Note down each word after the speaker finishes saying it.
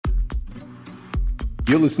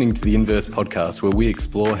You're listening to the Inverse podcast, where we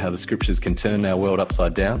explore how the scriptures can turn our world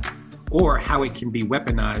upside down, or how it can be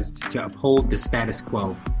weaponized to uphold the status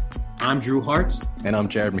quo. I'm Drew Hart. And I'm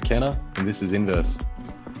Jared McKenna, and this is Inverse.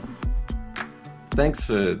 Thanks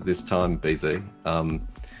for this time, BZ.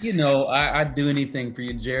 I'd do anything for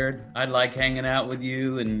you, Jared. I like hanging out with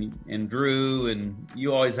you and Drew, and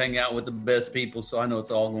you always hang out with the best people, so I know it's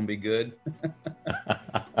all going to be good.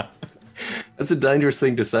 That's a dangerous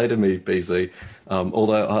thing to say to me, BZ.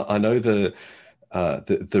 Although I know the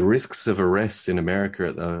risks of arrests in America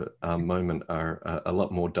at the moment are a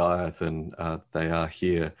lot more dire than they are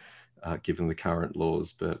here, given the current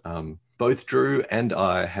laws. But both Drew and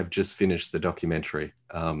I have just finished the documentary.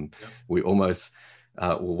 We almost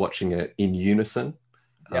were watching it in unison.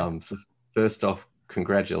 So first off,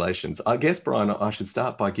 congratulations. I guess, Brian, I should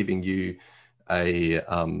start by giving you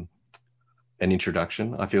an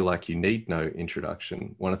introduction. I feel like you need no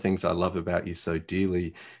introduction. One of the things I love about you so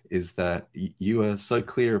dearly is that you are so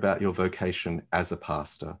clear about your vocation as a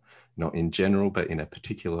pastor, not in general, but in a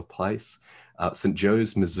particular place. St.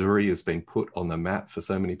 Joe's, Missouri has been put on the map for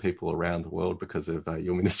so many people around the world because of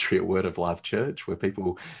your ministry at Word of Life Church, where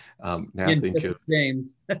people now think of...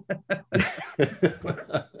 James.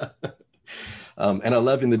 And I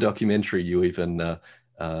love in the documentary, you even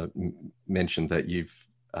mentioned that your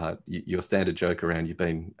standard joke around you've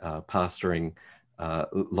been pastoring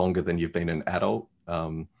longer than you've been an adult.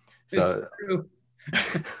 It's true.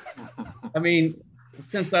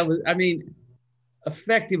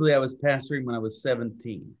 Effectively, I was pastoring when I was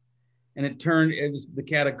 17, and it was the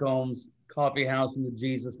Catacombs, Coffee House, and the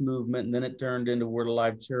Jesus Movement, and then it turned into Word of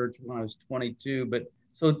Life Church when I was 22. But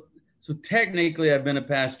so technically,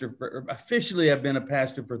 officially I've been a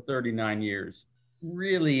pastor for 39 years.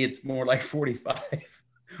 Really, it's more like 45.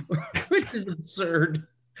 Which is absurd.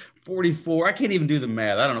 44. I can't even do the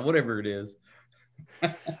math. I don't know, whatever it is.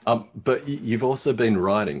 But you've also been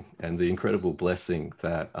writing, and the incredible blessing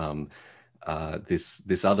that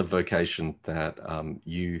this other vocation that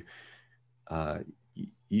you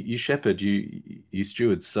shepherd, you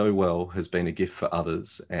steward so well has been a gift for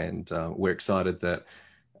others. And we're excited that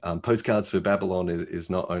Postcards for Babylon is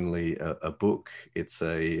not only a book, it's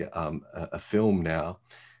a film now.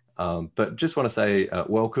 But just want to say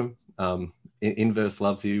welcome. Inverse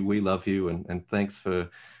loves you. We love you. And thanks for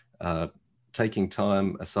taking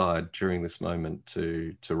time aside during this moment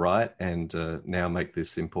to write and now make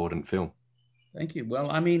this important film. Thank you.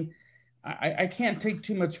 Well, I can't take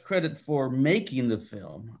too much credit for making the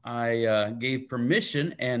film. I gave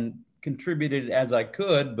permission and contributed as I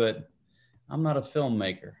could, but I'm not a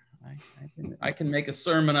filmmaker. I can make a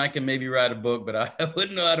sermon. I can maybe write a book, but I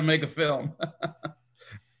wouldn't know how to make a film.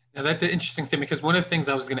 Now, that's an interesting statement, because one of the things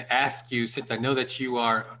I was going to ask you, since I know that you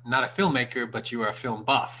are not a filmmaker, but you are a film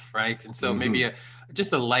buff, right? And so maybe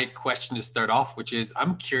just a light question to start off, which is,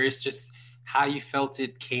 I'm curious just how you felt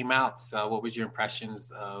it came out. So what was your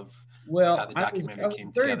impressions of how the documentary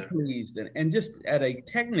came together? I was very pleased. And just at a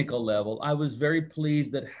technical level, I was very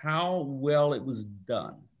pleased at how well it was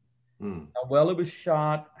done, how well it was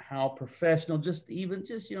shot, how professional, just the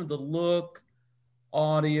look,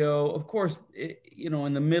 audio. Of course,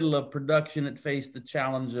 in the middle of production, it faced the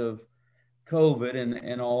challenge of COVID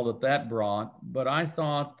and all that brought. But I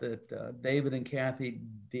thought that David and Kathy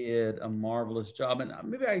did a marvelous job. And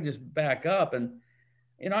maybe I just back up and,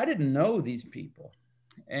 I didn't know these people.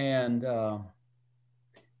 And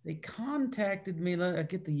they contacted me. I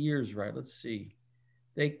get the years right. Let's see.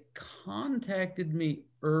 They contacted me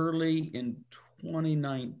early in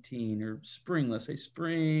 2019 or spring, let's say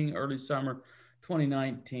spring, early summer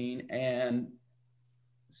 2019, and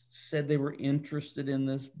said they were interested in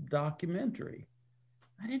this documentary.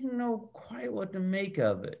 I didn't know quite what to make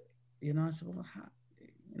of it. I said, well, how,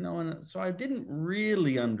 and so I didn't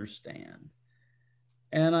really understand.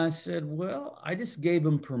 And I said, well, I just gave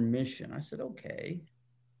them permission. I said, okay.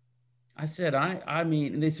 I said,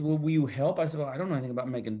 and they said, well, will you help? I said, well, I don't know anything about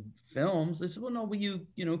making films. They said, well, no, will you,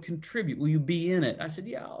 contribute? Will you be in it? I said,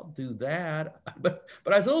 yeah, I'll do that. But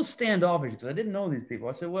I was a little standoffish because I didn't know these people.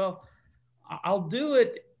 I said, well, I'll do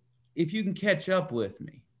it if you can catch up with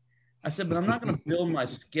me. I said, but I'm not going to build my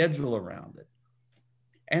schedule around it.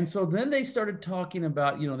 And so then they started talking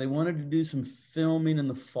about, they wanted to do some filming in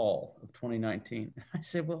the fall of 2019. I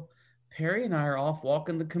said, well, Perry and I are off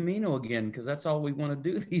walking the Camino again, because that's all we want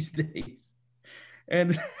to do these days.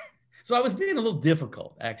 And so I was being a little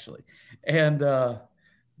difficult, actually. And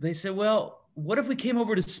they said, well, what if we came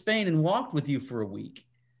over to Spain and walked with you for a week?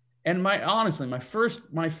 And my first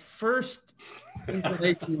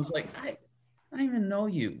inclination was like, I don't even know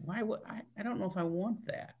you. I don't know if I want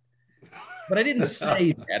that. But I didn't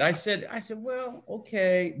say that. I said, well,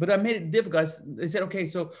 okay. But I made it difficult. They said, okay,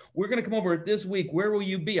 so we're going to come over this week. Where will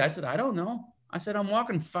you be? I said, I don't know. I said, I'm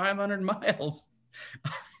walking 500 miles.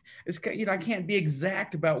 It's, I can't be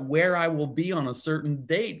exact about where I will be on a certain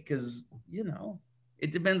date because,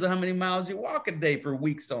 it depends on how many miles you walk a day for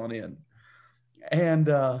weeks on end.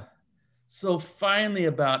 And so finally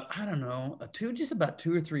about 2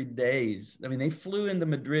 or 3 days, I mean, they flew into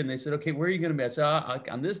Madrid and they said, okay, where are you going to be? I said,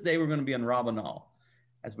 on this day, we're going to be in Rabanal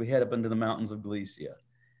as we head up into the mountains of Galicia.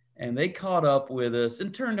 And they caught up with us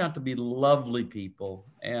and turned out to be lovely people.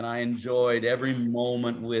 And I enjoyed every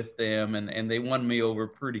moment with them. And they won me over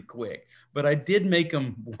pretty quick. But I did make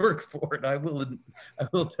them work for it. I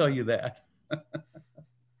will tell you that.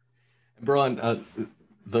 Brian,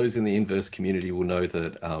 those in the Inverse community will know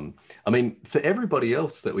that, for everybody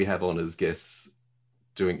else that we have on as guests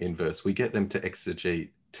doing Inverse, we get them to exegete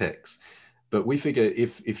text. But we figure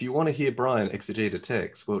if you want to hear Brian exegete a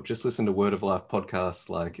text, well, just listen to Word of Life podcasts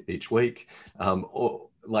like each week, or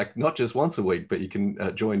like not just once a week, but you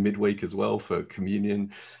can join midweek as well for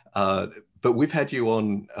communion. But we've had you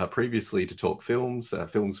on previously to talk films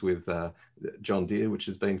with John Deere, which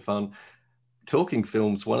has been fun. Talking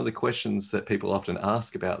films, one of the questions that people often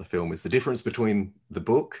ask about the film is the difference between the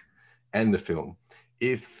book and the film.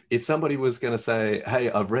 If somebody was going to say,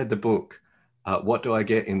 hey, I've read the book, what do I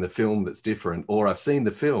get in the film that's different? Or I've seen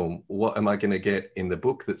the film, what am I going to get in the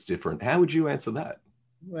book that's different? How would you answer that?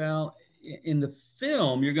 Well, in the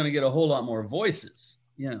film, you're going to get a whole lot more voices,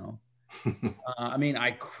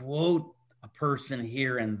 I quote a person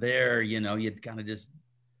here and there, you'd kind of just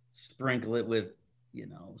sprinkle it with,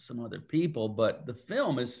 some other people. But the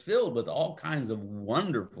film is filled with all kinds of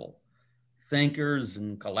wonderful thinkers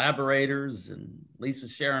and collaborators, and Lisa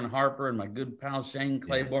Sharon Harper and my good pal Shane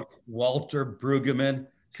Claiborne, Walter Brueggemann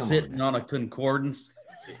sitting on a concordance.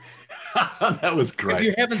 That was great. If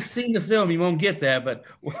you haven't seen the film, you won't get that, but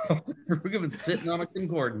Walter Brueggemann sitting on a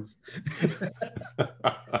concordance.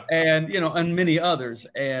 And, and many others.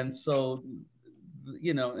 And so,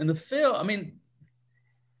 in the film,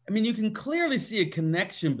 you can clearly see a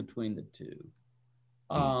connection between the two.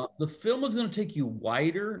 The film is going to take you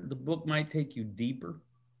wider. The book might take you deeper.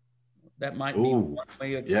 That might be one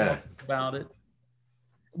way of talking about it,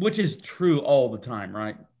 which is true all the time,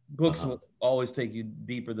 right? Books will always take you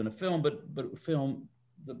deeper than a film, but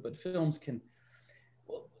films can.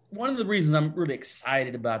 Well, one of the reasons I'm really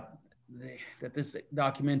excited about that this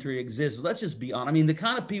documentary exists. Let's just be honest. The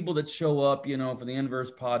kind of people that show up, for the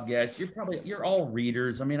Inverse podcast, you're all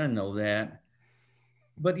readers. I know that.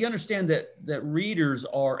 But you understand that readers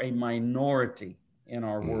are a minority in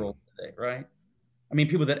our world today, right?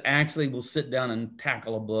 People that actually will sit down and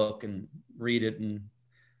tackle a book and read it. And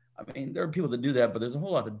there are people that do that, but there's a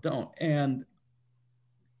whole lot that don't. And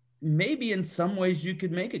maybe in some ways you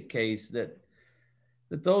could make a case that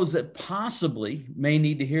those that possibly may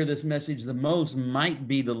need to hear this message the most might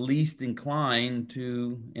be the least inclined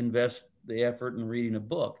to invest the effort in reading a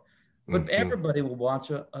book. But everybody will watch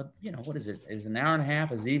what is it? Is it an hour and a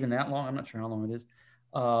half? Is it even that long? I'm not sure how long it is.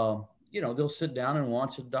 They'll sit down and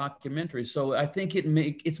watch a documentary. So I think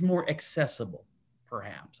it's more accessible,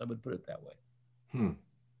 perhaps. I would put it that way.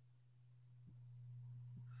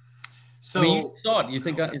 So you saw it. You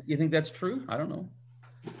think that's true? I don't know.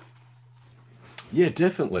 Yeah,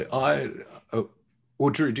 definitely. Drew,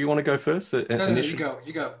 do you want to go first? No,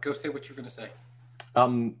 you go. Go say what you're going to say.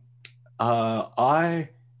 I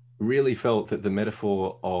really felt that the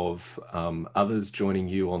metaphor of others joining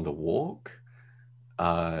you on the walk,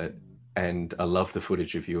 and I love the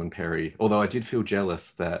footage of you and Perry, although I did feel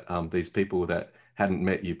jealous that these people that hadn't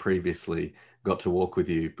met you previously got to walk with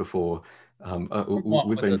you before.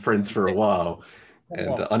 We've been friends for a while,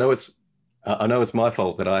 and I know it's my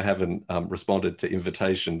fault that I haven't responded to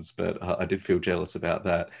invitations, but I did feel jealous about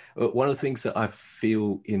that. One of the things that I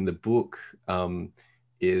feel in the book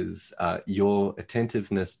is your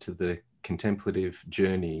attentiveness to the contemplative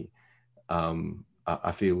journey,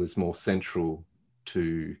 I feel is more central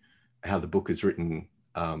to how the book is written.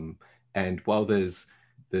 And while there's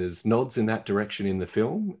nods in that direction in the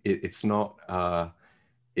film, it's not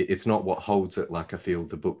what holds it like I feel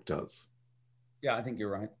the book does. Yeah, I think you're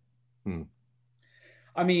right.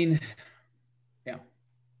 I've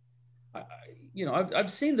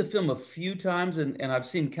seen the film a few times, and I've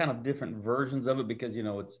seen kind of different versions of it because,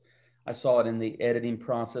 I saw it in the editing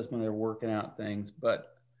process when they were working out things.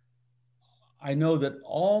 But I know that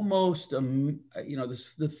almost,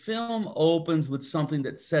 the film opens with something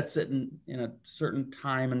that sets it in a certain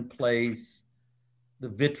time and place, the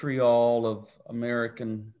vitriol of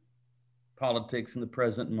American politics in the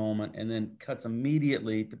present moment, and then cuts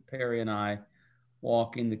immediately to Perry and I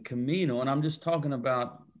walking the Camino. And I'm just talking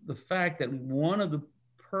about the fact that one of the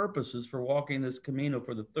purposes for walking this Camino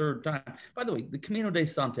for the third time, by the way, the Camino de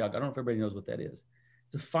Santiago, I don't know if everybody knows what that is.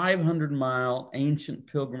 It's a 500-mile ancient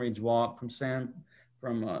pilgrimage walk from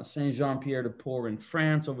Saint-Jean-Pierre-de-Port in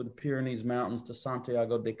France over the Pyrenees Mountains to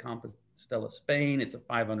Santiago de Compostela, Spain. It's a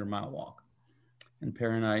 500-mile walk. And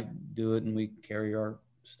Perry and I do it, and we carry our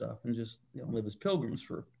stuff and just live as pilgrims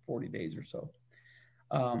for 40 days or so.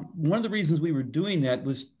 One of the reasons we were doing that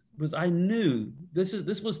was I knew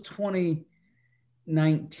this was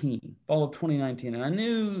 2019, fall of 2019, and I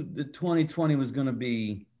knew that 2020 was going to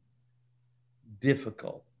be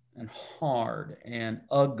difficult and hard and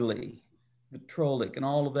ugly, vitrolic and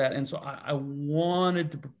all of that. And so I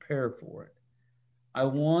wanted to prepare for it. I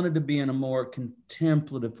wanted to be in a more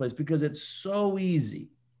contemplative place because it's so easy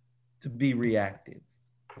to be reactive,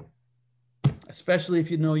 especially if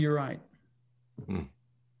you know you're right.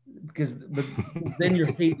 Because then your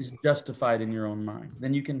hate is justified in your own mind.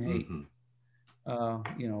 Then you can hate,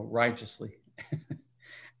 righteously.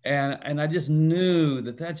 And I just knew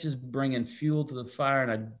that that's just bringing fuel to the fire,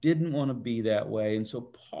 and I didn't want to be that way. And so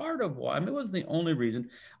part of why, it wasn't the only reason.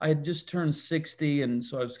 I had just turned 60, and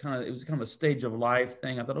so it was kind of a stage of life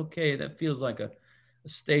thing. I thought, okay, that feels like a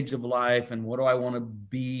stage of life, and what do I want to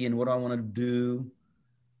be, and what do I want to do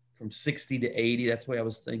from 60 to 80? That's the way I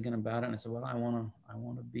was thinking about it. And I said, well, I want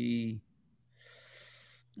to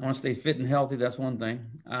stay fit and healthy. That's one thing.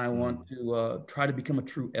 I want to try to become a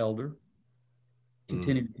true elder.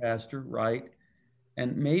 Continue to pastor, right?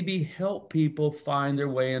 And maybe help people find their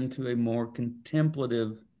way into a more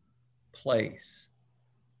contemplative place.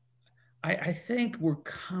 I think we're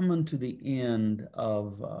coming to the end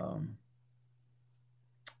of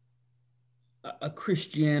a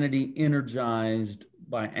Christianity energized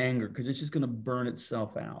by anger, because it's just going to burn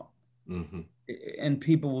itself out. And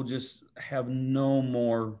people will just have no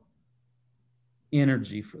more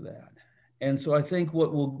energy for that. And so I think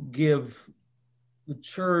what will give the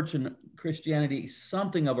church and Christianity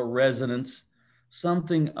something of a resonance,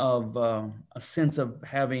 something of a sense of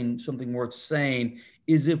having something worth saying,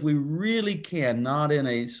 is if we really can, not in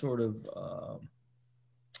a sort of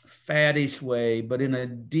faddish way, but in a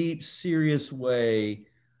deep, serious way,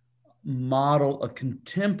 model a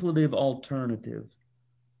contemplative alternative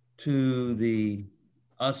to the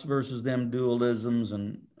us versus them dualisms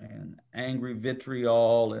and angry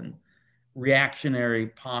vitriol and reactionary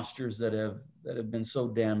postures that have been so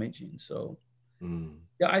damaging. So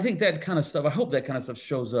yeah, I think that kind of stuff, I hope that kind of stuff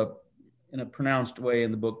shows up in a pronounced way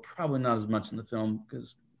in the book, probably not as much in the film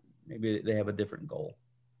because maybe they have a different goal.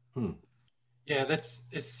 Yeah,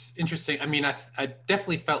 it's interesting. I mean, I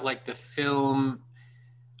definitely felt like the film,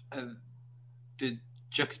 the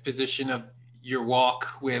juxtaposition of your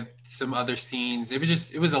walk with some other scenes,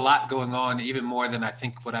 it was a lot going on, even more than I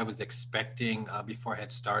think what I was expecting before I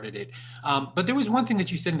had started it. But there was one thing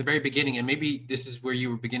that you said in the very beginning, and maybe this is where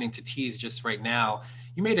you were beginning to tease just right now.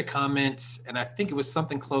 You made a comment, and I think it was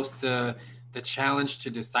something close to the challenge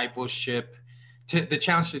to discipleship. The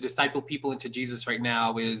challenge to disciple people into Jesus right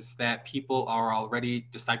now is that people are already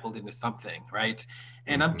discipled into something, right?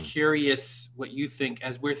 And I'm curious what you think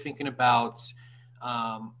as we're thinking about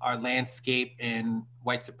our landscape and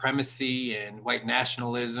white supremacy and white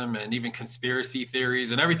nationalism and even conspiracy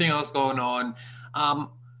theories and everything else going on.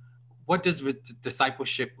 What does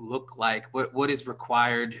discipleship look like? What is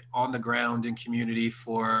required on the ground in community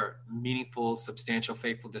for meaningful, substantial,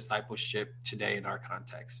 faithful discipleship today in our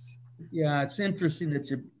context? Yeah, it's interesting that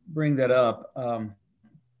you bring that up.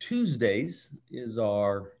 Tuesdays is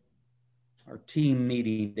our team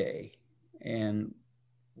meeting day, and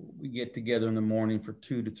we get together in the morning for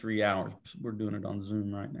 2 to 3 hours. We're doing it on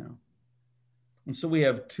Zoom right now. And so we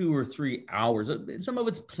have 2 or 3 hours. Some of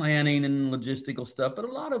it's planning and logistical stuff, but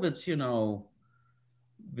a lot of it's,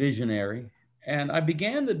 visionary. And I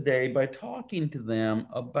began the day by talking to them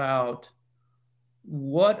about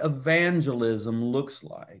what evangelism looks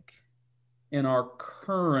like in our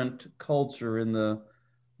current culture in the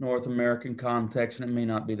North American context, and it may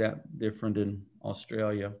not be that different in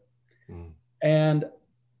Australia. And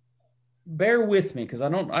bear with me, because I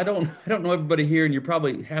don't know everybody here, and you're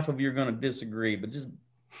probably half of you are going to disagree, but just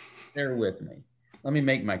bear with me. Let me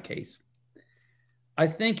make my case. I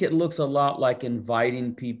think it looks a lot like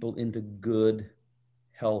inviting people into good,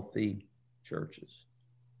 healthy churches.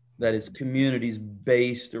 That is, communities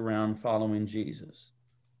based around following Jesus.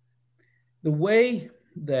 The way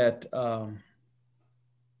that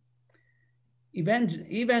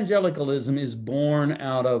evangelicalism is born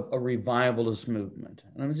out of a revivalist movement.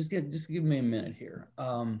 And I'm just give me a minute here.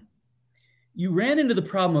 you ran into the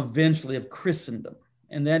problem eventually of Christendom,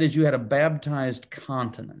 and that is you had a baptized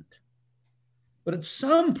continent. But at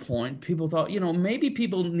some point, people thought, maybe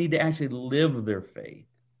people need to actually live their faith.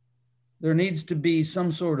 There needs to be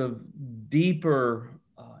some sort of deeper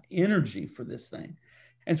energy for this thing.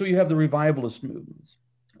 And so you have the revivalist movements.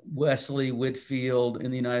 Wesley, Whitefield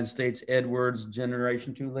in the United States, Edwards,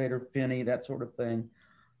 Generation 2 later, Finney, that sort of thing.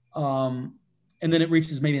 And then it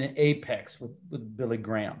reaches maybe an apex with Billy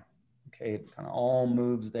Graham. Okay, it kind of all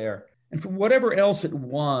moves there. And for whatever else it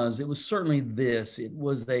was certainly this. It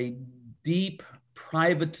was a deep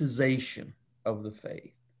privatization of the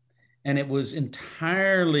faith. And it was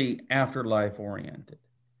entirely afterlife oriented.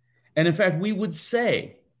 And in fact, we would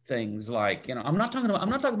say things like, I'm not talking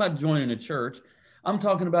about joining a church. I'm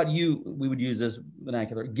talking about we would use this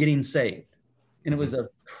vernacular, getting saved. And it was a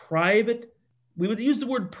private, we would use the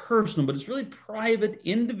word personal, but it's really private,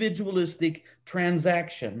 individualistic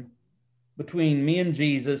transaction between me and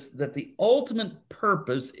Jesus, that the ultimate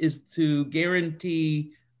purpose is to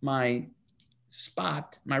guarantee my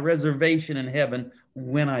spot, my reservation in heaven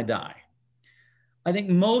when I die. I think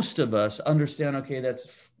most of us understand, okay,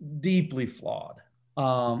 that's deeply flawed.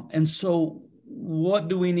 And so what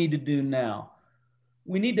do we need to do now?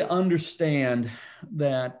 We need to understand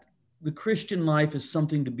that the Christian life is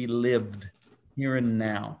something to be lived here and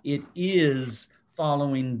now. It is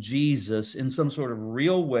following Jesus in some sort of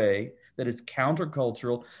real way that is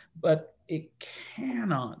countercultural, but it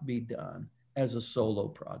cannot be done as a solo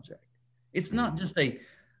project. It's not just I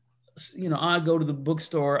go to the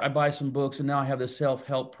bookstore, I buy some books, and now I have this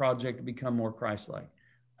self-help project to become more Christ-like.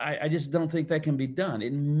 I just don't think that can be done.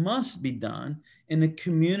 It must be done in the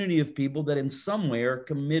community of people that in some way are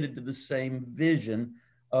committed to the same vision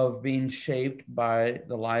of being shaped by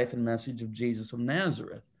the life and message of Jesus of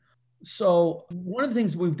Nazareth. So one of the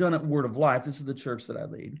things we've done at Word of Life, this is the church that I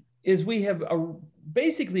lead, is we have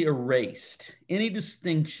basically erased any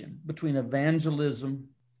distinction between evangelism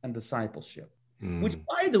and discipleship, which,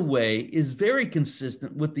 by the way, is very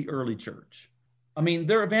consistent with the early church. I mean,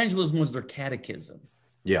 their evangelism was their catechism.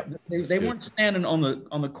 Yeah, they weren't standing on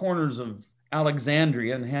the corners of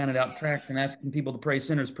Alexandria and handing out tracts and asking people to pray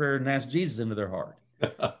sinner's prayer and ask Jesus into their heart.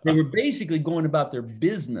 They were basically going about their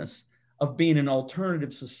business of being an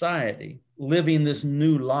alternative society, living this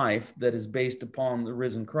new life that is based upon the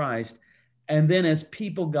risen Christ. And then as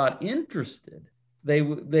people got interested, they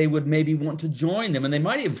would maybe want to join them, and they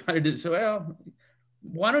might even try to do so. Well,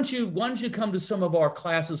 why don't you come to some of our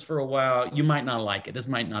classes for a while? You might not like it. This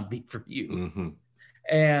might not be for you. Mm-hmm.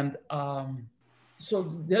 And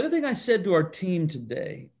so the other thing I said to our team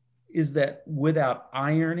today is that without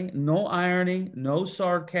irony, no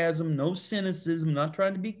sarcasm, no cynicism, not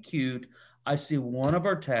trying to be cute, I see one of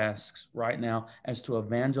our tasks right now as to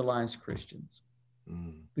evangelize Christians.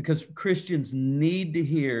 Because Christians need to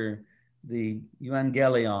hear the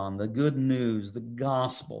evangelion, the good news, the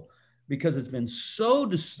gospel, because it's been so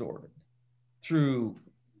distorted through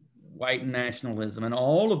white nationalism and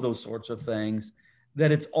all of those sorts of things that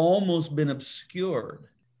it's almost been obscured.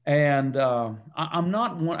 And I'm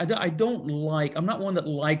not one that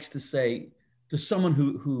likes to say to someone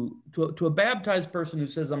to a baptized person who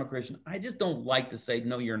says I'm a Christian, I just don't like to say,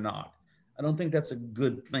 no, you're not. I don't think that's a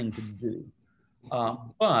good thing to do.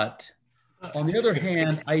 But on the other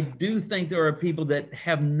hand, I do think there are people that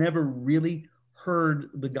have never really heard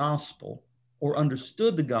the gospel or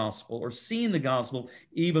understood the gospel or seen the gospel,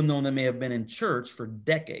 even though they may have been in church for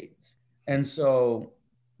decades. And so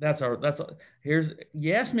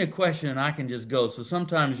you ask me a question and I can just go. So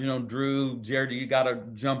sometimes, Drew, Jared, you got to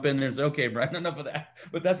jump in there and say, okay, Brian, enough of that.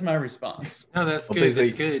 But that's my response. No, that's good.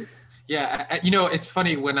 That's good. Yeah. It's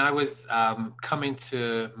funny when I was coming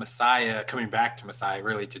back to Messiah,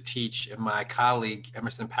 really to teach, and my colleague,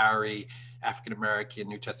 Emerson Powery, African-American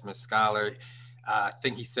New Testament scholar,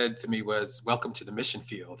 thing he said to me was, welcome to the mission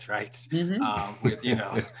field, right? Mm-hmm.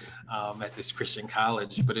 At this Christian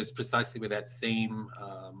college, but it's precisely with that same,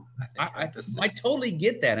 emphasis. I totally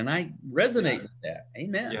get that. And I resonate with that.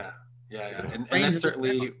 Amen. Yeah. And that's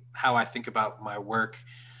certainly how I think about my work.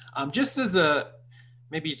 Just as a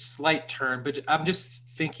maybe slight turn, but I'm just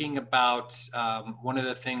thinking about one of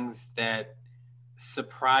the things that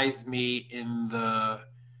surprised me in the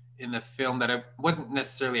film that I wasn't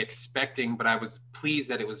necessarily expecting, but I was pleased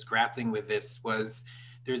that it was grappling with this, was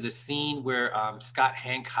there's a scene where Scott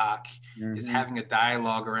Hancock is having a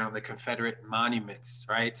dialogue around the Confederate monuments,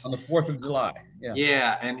 right? On the 4th of July. Yeah.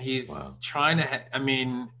 Yeah. And he's trying to,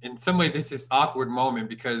 in some ways it's this awkward moment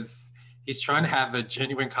because he's trying to have a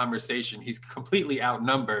genuine conversation. He's completely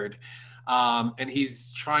outnumbered. And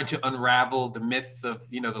he's trying to unravel the myth of,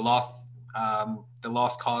 the lost the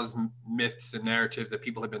lost cause myths and narratives that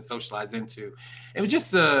people have been socialized into. It was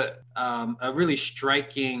just a really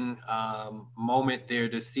striking moment there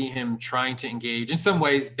to see him trying to engage. In some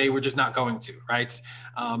ways, they were just not going to, right?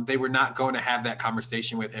 They were not going to have that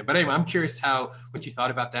conversation with him. But anyway, I'm curious what you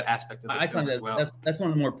thought about that aspect of the film as well. That's one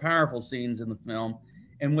of the more powerful scenes in the film.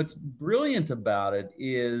 And what's brilliant about it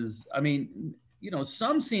is, I mean,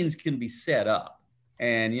 some scenes can be set up.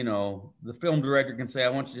 And, the film director can say, I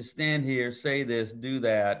want you to stand here, say this, do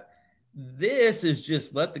that. This is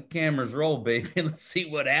just let the cameras roll, baby, and let's see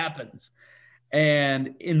what happens.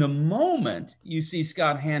 And in the moment, you see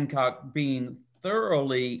Scott Hancock being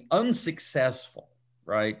thoroughly unsuccessful,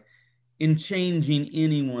 right, in changing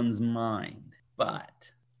anyone's mind.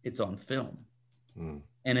 But it's on film,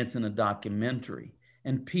 and it's in a documentary.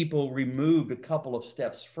 And people removed a couple of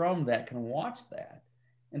steps from that can watch that.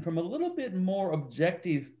 And from a little bit more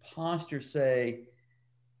objective posture, say,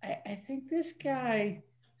 I think this guy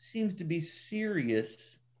seems to be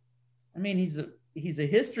serious. I mean, he's a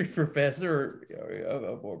history professor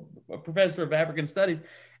or a professor of African studies.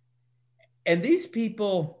 And these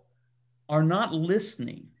people are not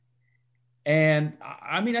listening. And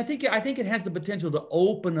I mean, I think it has the potential to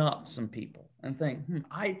open up some people and think,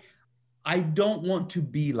 I don't want to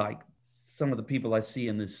be like some of the people I see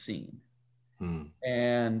in this scene.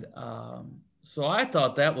 And so I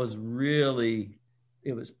thought that was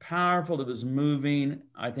it was powerful. It was moving.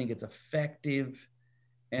 I think it's effective.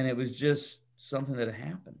 And it was just something that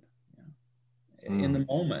happened in the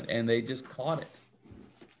moment. And they just caught it.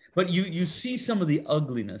 But you see some of the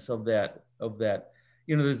ugliness of that.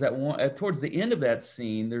 There's that one, towards the end of that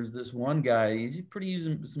scene, there's this one guy, he's pretty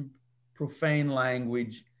using some profane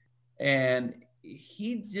language. And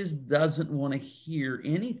he just doesn't want to hear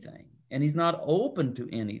anything. And he's not open to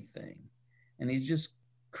anything. And he's just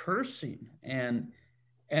cursing. And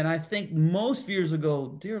I think most viewers will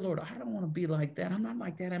go, dear Lord, I don't want to be like that. I'm not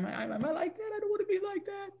like that. Am I like that? I don't want to be like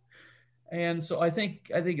that. And so I think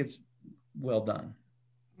it's well done.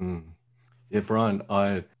 Yeah, Brian,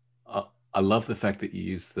 I love the fact that you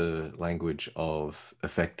use the language of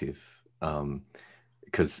effective,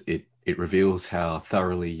 because it reveals how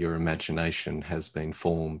thoroughly your imagination has been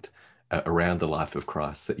formed around the life of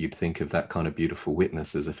Christ, that you'd think of that kind of beautiful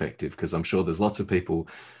witness as effective. Because I'm sure there's lots of people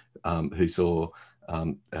who saw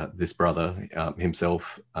this brother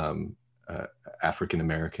himself,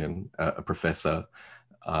 African-American, a professor,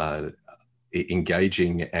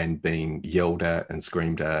 engaging and being yelled at and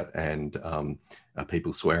screamed at, and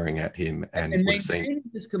people swearing at him. And maintaining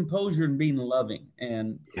his composure and being loving.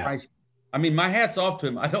 And Christ, I mean, my hat's off to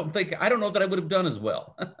him. I don't know that I would have done as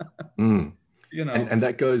well. And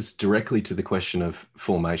that goes directly to the question of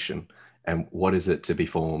formation and what is it to be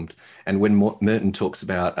formed. And when Merton talks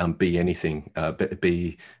about be anything,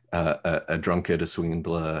 be a drunkard, a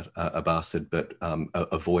swindler, a bastard, but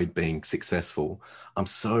avoid being successful, I'm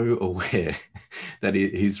so aware that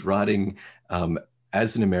he's writing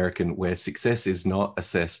as an American where success is not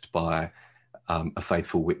assessed by a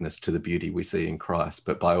faithful witness to the beauty we see in Christ,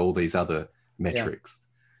 but by all these other metrics.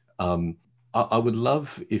 I would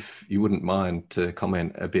love, if you wouldn't mind, to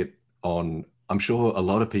comment a bit on, I'm sure a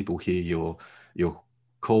lot of people hear your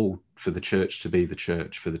call for the church to be the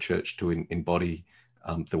church, for the church to embody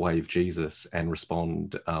the way of Jesus and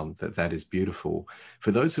respond, that is beautiful.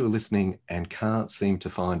 For those who are listening and can't seem to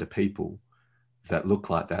find a people that look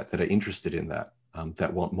like that are interested in that,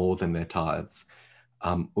 that want more than their tithes,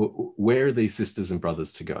 where are these sisters and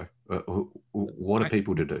brothers to go? What are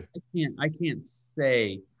people to do? I can't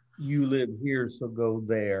say you live here, so go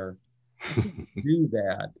there. Do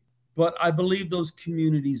that. But I believe those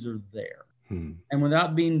communities are there. And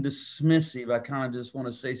without being dismissive, I kind of just want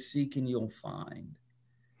to say, seek and you'll find.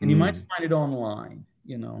 And you might find it online,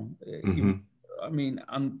 I mean,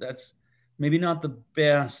 that's maybe not the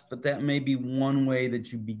best, but that may be one way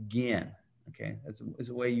that you begin. Okay, that's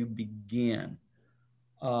a way you begin.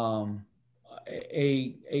 An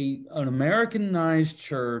Americanized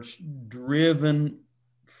church driven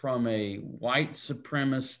from a white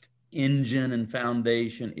supremacist engine and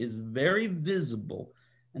foundation is very visible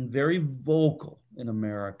and very vocal in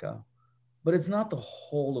America, but it's not the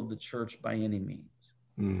whole of the church by any means.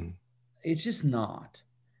 It's just not.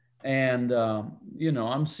 And,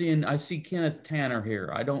 I see Kenneth Tanner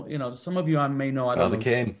here. I don't, some of you I may know. I don't know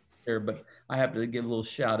Ken here, but I have to give a little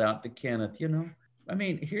shout out to Kenneth, I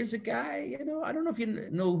mean, here's a guy, I don't know if you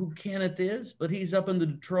know who Kenneth is, but he's up in the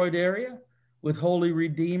Detroit area with Holy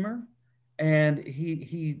Redeemer. And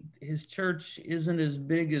his church isn't as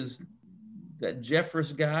big as that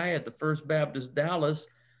Jeffress guy at the First Baptist Dallas,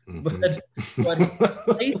 but he's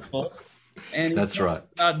faithful. And That's right.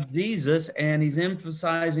 About Jesus, and he's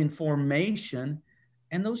emphasizing formation,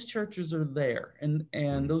 and those churches are there, and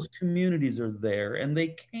those communities are there, and they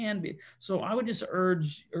can be. So I would just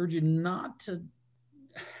urge you not to.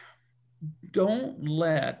 Don't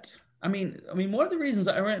let. I mean, one of the reasons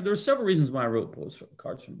there are several reasons why I wrote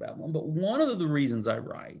Postcards from Babylon, but one of the reasons I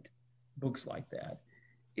write books like that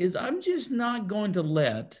is I'm just not going to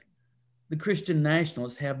let the Christian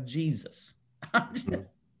nationalists have Jesus. I'm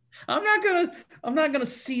not gonna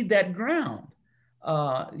cede that ground.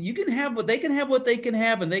 You can have what they can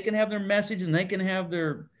have, and they can have their message, and they can have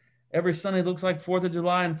their every Sunday looks like 4th of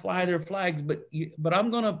July and fly their flags. But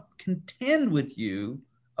I'm gonna contend with you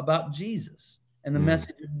about Jesus and the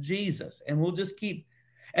message of Jesus, and we'll just keep.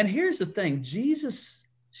 And here's the thing: Jesus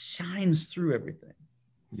shines through everything.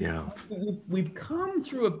 Yeah, we've come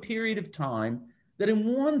through a period of time that,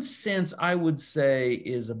 in one sense, I would say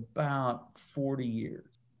is about 40 years.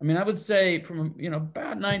 I mean, I would say from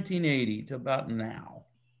about 1980 to about now,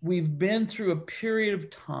 we've been through a period of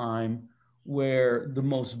time where the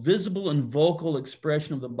most visible and vocal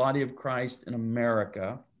expression of the body of Christ in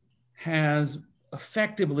America has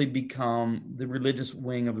effectively become the religious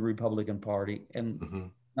wing of the Republican Party, and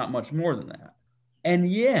not much more than that. And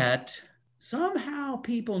yet, somehow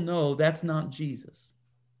people know that's not Jesus.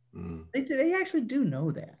 They actually do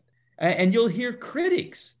know that. And you'll hear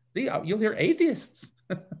critics, you'll hear atheists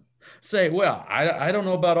say, well, I don't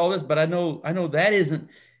know about all this, but I know that isn't,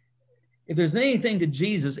 if there's anything to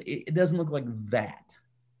Jesus, it doesn't look like that.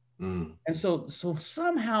 And so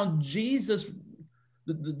somehow Jesus,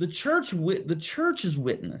 the church's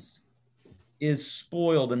witness is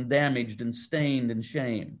spoiled and damaged and stained and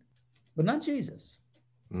shamed, but not Jesus.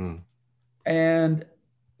 And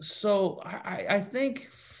so I think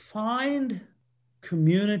find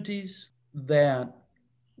communities that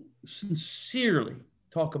sincerely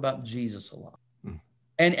talk about Jesus a lot,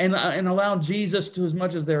 and allow Jesus to, as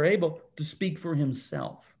much as they're able, to speak for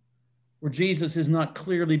himself, where Jesus is not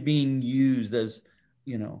clearly being used as,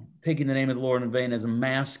 taking the name of the Lord in vain as a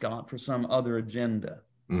mascot for some other agenda.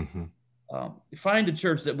 Find a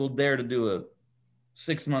church that will dare to do a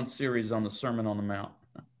 6-month series on the Sermon on the Mount.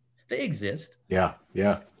 They exist. Yeah.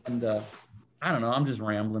 And I don't know. I'm just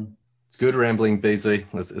rambling. It's good rambling, BZ.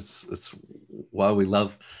 It's why we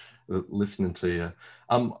love listening to you.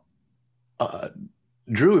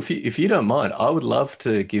 Drew, if you don't mind, I would love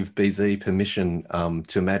to give BZ permission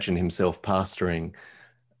to imagine himself pastoring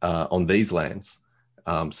on these lands.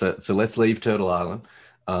 So let's leave Turtle Island.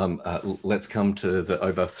 Let's come to the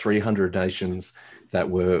over 300 nations that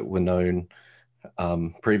were known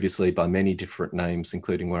previously by many different names,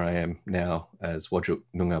 including where I am now as Whadjuk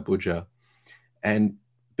Noongar Boodja. And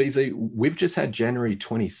BZ, we've just had January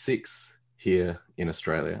 26 here in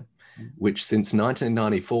Australia, which since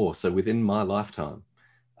 1994, so within my lifetime,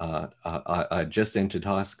 I just entered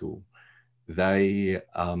high school, they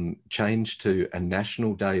changed to a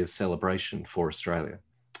national day of celebration for Australia.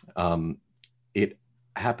 It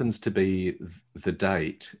happens to be the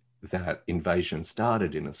date that invasion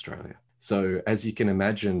started in Australia. So as you can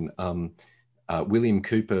imagine, William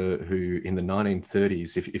Cooper, who in the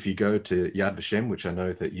 1930s, if you go to Yad Vashem, which I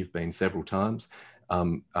know that you've been several times,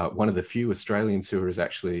 one of the few Australians who is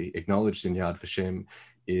actually acknowledged in Yad Vashem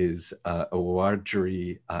is a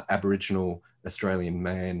Wiradjuri Aboriginal Australian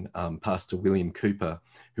man, Pastor William Cooper,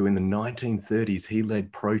 who in the 1930s, he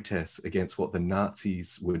led protests against what the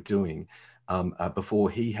Nazis were doing before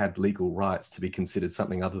he had legal rights to be considered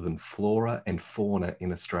something other than flora and fauna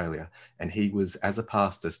in Australia. And he was, as a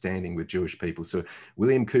pastor, standing with Jewish people. So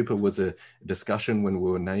William Cooper was a discussion when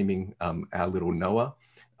we were naming our little Noah,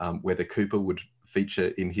 whether Cooper would feature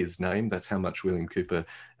in his name. That's how much William Cooper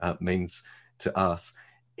means to us.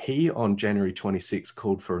 He, on January 26,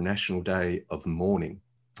 called for a national day of mourning,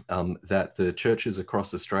 that the churches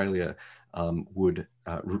across Australia would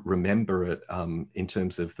remember it in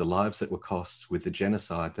terms of the lives that were cost with the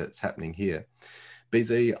genocide that's happening here.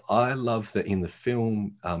 BZ, I love that in the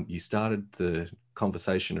film, you started the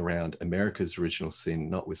conversation around America's original sin,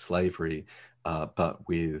 not with slavery, but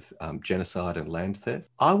with genocide and land theft.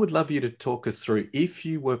 I would love you to talk us through, if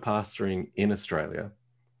you were pastoring in Australia,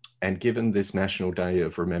 and given this National Day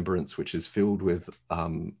of Remembrance, which is filled with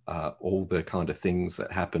all the kind of things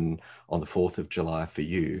that happen on the 4th of July for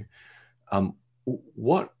you,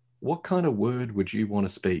 what kind of word would you want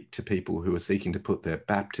to speak to people who are seeking to put their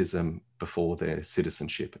baptism before their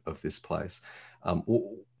citizenship of this place?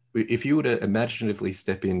 If you were to imaginatively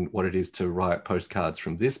step in what it is to write postcards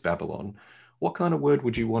from this Babylon, what kind of word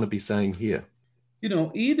would you want to be saying here?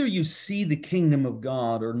 Either you see the kingdom of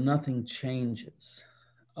God or nothing changes.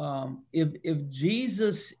 if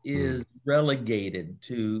Jesus is relegated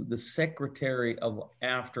to the Secretary of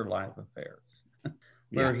Afterlife Affairs,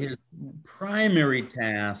 where his primary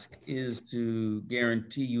task is to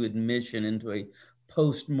guarantee you admission into a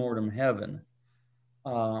post-mortem heaven,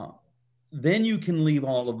 then you can leave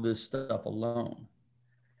all of this stuff alone.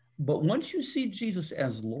 But once you see Jesus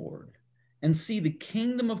as Lord and see the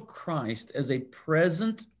kingdom of Christ as a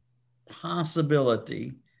present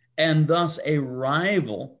possibility and thus a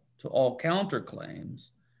rival to all counterclaims,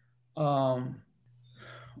 well,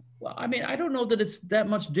 I mean, I don't know that it's that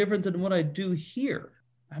much different than what I do here.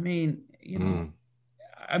 I mean, you know,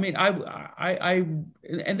 I mean, I,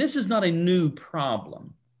 and this is not a new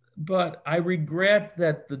problem, but I regret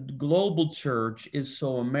that the global church is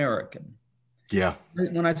so American. Yeah.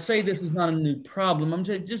 When I say this is not a new problem, I'm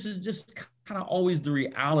saying this is just kind of always the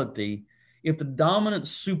reality. If the dominant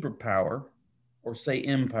superpower, or say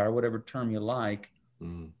empire, whatever term you like,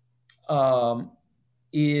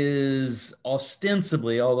 is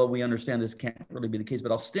ostensibly, although we understand this can't really be the case,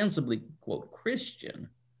 but ostensibly, quote, Christian,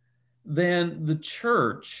 then the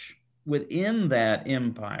church within that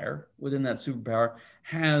empire, within that superpower,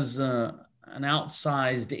 has an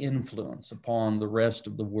outsized influence upon the rest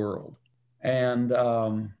of the world. And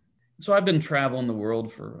so I've been traveling the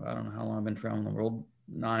world for, I don't know how long I've been traveling the world,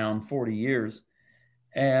 nigh on 40 years.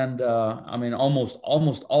 And I mean, almost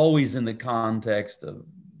always in the context of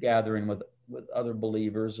gathering with other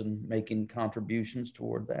believers and making contributions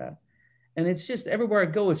toward that. And it's just, everywhere I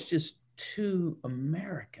go, it's just too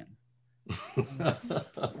American. I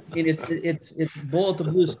mean, it's bullet the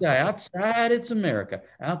blue sky. Outside, it's America.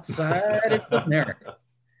 Outside, it's America.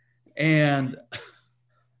 And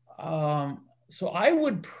so I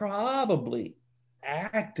would probably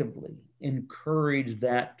actively encourage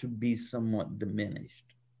that to be somewhat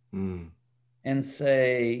diminished and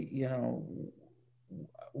say, you know,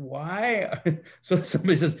 why? So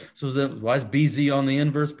somebody says, so why is BZ on the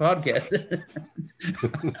Inverse podcast?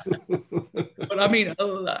 But I mean,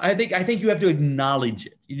 I think you have to acknowledge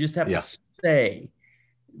it. You just have to say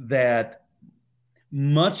that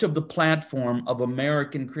much of the platform of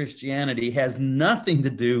American Christianity has nothing to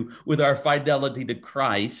do with our fidelity to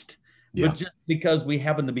Christ, but just because we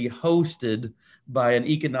happen to be hosted by an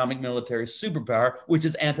economic military superpower, which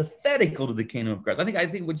is antithetical to the kingdom of Christ. I think I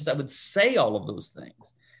would say all of those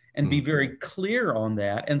things and be very clear on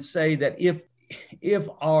that and say that if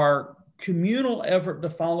our communal effort to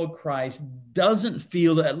follow Christ doesn't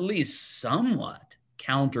feel at least somewhat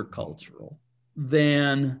countercultural,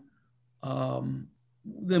 then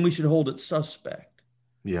we should hold it suspect.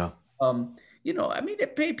 Yeah. You know, I mean,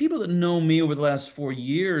 people that know me over the last 4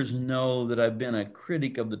 years know that I've been a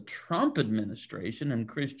critic of the Trump administration and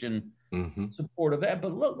Christian support of that.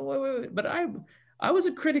 But look, wait. But I was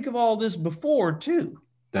a critic of all this before too.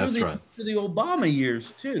 That's right. To the Obama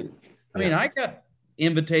years too. I mean, I got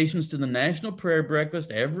invitations to the National Prayer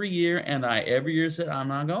Breakfast every year, and I every year said, I'm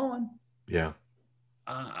not going. Yeah.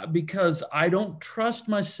 Because I don't trust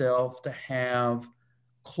myself to have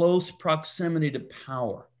close proximity to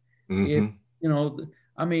power. You know,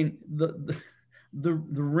 I mean, the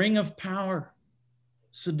ring of power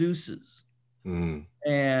seduces,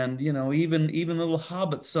 and you know, even little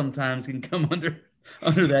hobbits sometimes can come under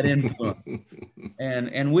that influence,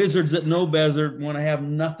 and wizards that know better want to have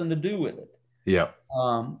nothing to do with it. Yeah.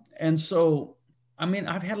 And so, I mean,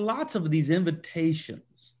 I've had lots of these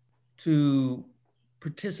invitations to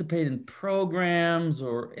participate in programs,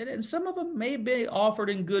 and some of them may be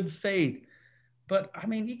offered in good faith. But I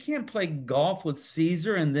mean, you can't play golf with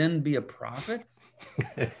Caesar and then be a prophet.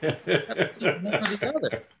 One or the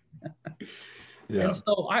other. Yeah. And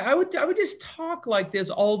so I would just talk like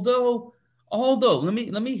this. Although let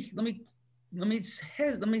me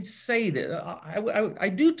say that I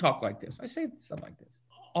do talk like this. I say stuff like this.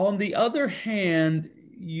 On the other hand,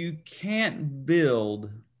 you can't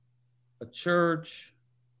build a church,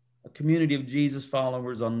 a community of Jesus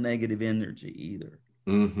followers on negative energy either.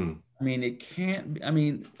 I mean, it can't be, I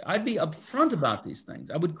mean, I'd be upfront about these things.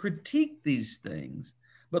 I would critique these things,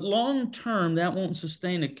 but long term, that won't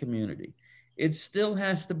sustain a community. It still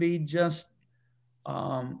has to be just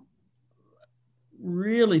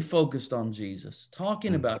really focused on Jesus,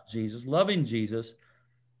 talking about Jesus, loving Jesus.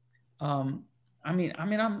 I'm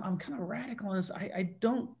kind of radical on this. I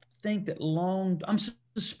don't think that I'm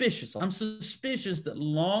suspicious that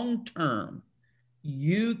long term,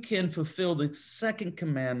 you can fulfill the second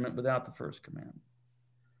commandment without the first commandment.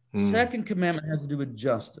 Second commandment has to do with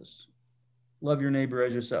justice. Love your neighbor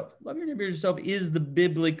as yourself. Love your neighbor as yourself is the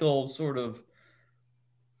biblical sort of,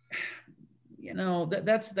 you know,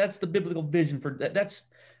 that's the biblical vision for that.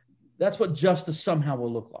 That's what justice somehow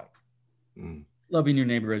will look like. Loving your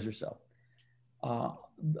neighbor as yourself.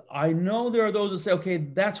 I know there are those that say, okay,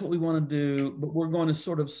 that's what we want to do, but we're going to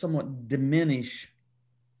sort of somewhat diminish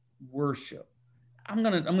worship. I'm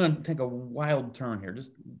gonna take a wild turn here.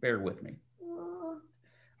 Just bear with me.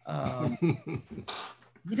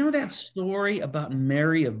 You know that story about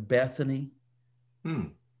Mary of Bethany?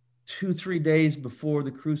 2-3 days before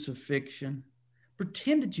the crucifixion.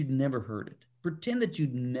 Pretend that you'd never heard it. Pretend that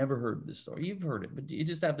you'd never heard this story. You've heard it, but you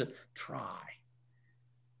just have to try.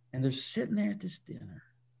 And they're sitting there at this dinner.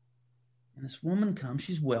 And this woman comes,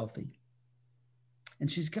 she's wealthy.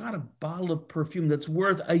 And she's got a bottle of perfume that's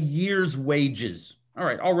worth a year's wages. All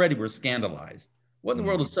right, already we're scandalized. What in the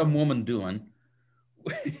world is some woman doing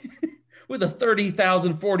with a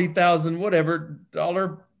 $30,000, $40,000, whatever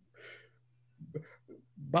dollar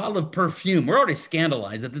bottle of perfume? We're already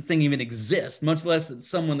scandalized that this thing even exists, much less that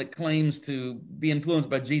someone that claims to be influenced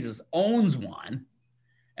by Jesus owns one.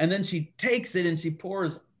 And then she takes it and she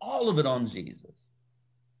pours all of it on Jesus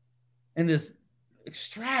in this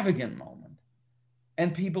extravagant moment.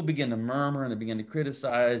 And people begin to murmur and they begin to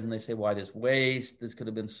criticize and they say, why this waste? This could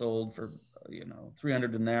have been sold for,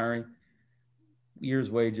 300 denarii, year's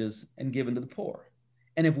wages, and given to the poor.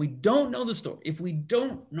 And if we don't know the story, we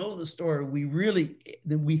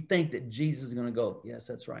think that Jesus is going to go, yes,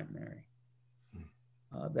 that's right, Mary.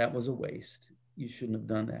 That was a waste. You shouldn't have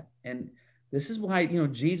done that. And this is why,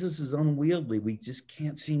 Jesus is unwieldy. We just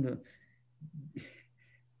can't seem to,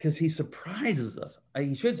 because he surprises us.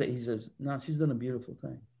 He should say, he says, no, she's done a beautiful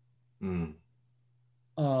thing.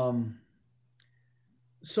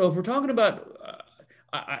 So if we're talking about,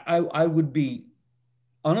 I would be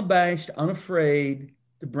unabashed, unafraid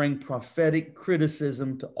to bring prophetic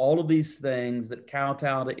criticism to all of these things that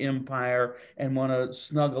kowtow to empire and want to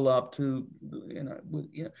snuggle up to,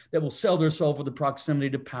 that will sell their soul for the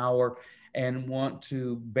proximity to power and want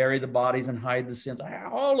to bury the bodies and hide the sins,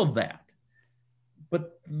 all of that.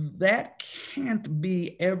 But that can't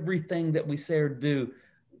be everything that we say or do.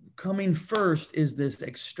 Coming first is this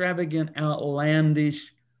extravagant,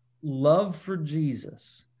 outlandish love for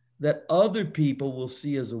Jesus that other people will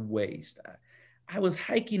see as a waste. I was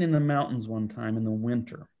hiking in the mountains one time in the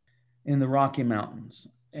winter in the Rocky Mountains,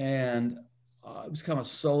 and it was kind of a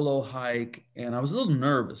solo hike, and I was a little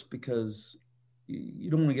nervous because you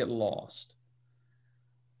don't want to get lost.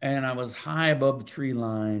 And I was high above the tree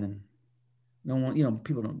line, and no one,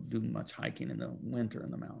 people don't do much hiking in the winter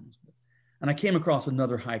in the mountains. And I came across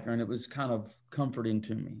another hiker, and it was kind of comforting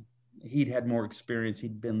to me. He'd had more experience.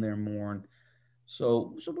 He'd been there more. And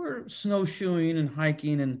so we're snowshoeing and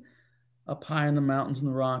hiking and up high in the mountains in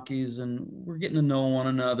the Rockies, and we're getting to know one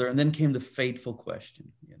another. And then came the fateful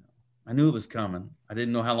question. I knew it was coming. I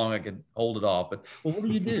didn't know how long I could hold it off, but well, what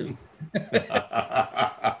do you do?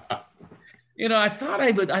 I thought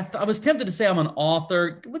I was tempted to say I'm an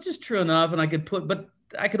author, which is true enough, and but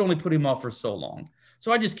I could only put him off for so long.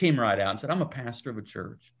 So I just came right out and said, I'm a pastor of a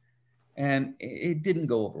church. And it didn't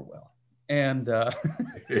go over well. And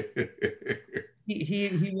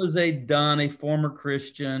he was a former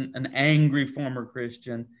Christian, an angry former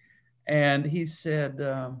Christian. And he said,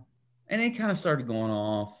 and he kind of started going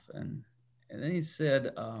off. And then he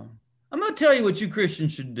said, I'm going to tell you what you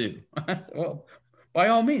Christians should do. Well, by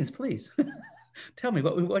all means, please. Tell me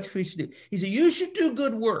what we should do. He said, you should do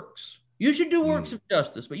good works. You should do works of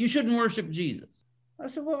justice, but you shouldn't worship Jesus. I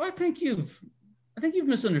said, well, I think you've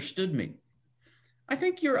misunderstood me. I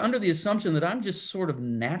think you're under the assumption that I'm just sort of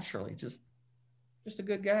naturally just a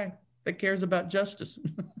good guy that cares about justice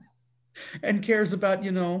and cares about,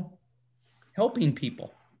 helping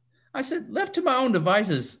people. I said, left to my own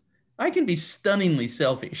devices, I can be stunningly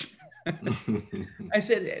selfish. I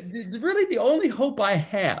said, really the only hope I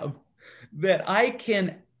have that I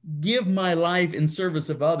can give my life in service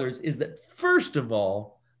of others is that, first of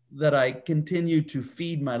all, that I continue to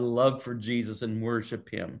feed my love for Jesus and worship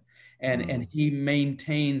him. And he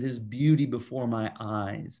maintains his beauty before my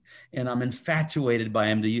eyes. And I'm infatuated by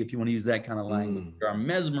him, if you want to use that kind of language, or I'm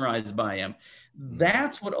mesmerized by him.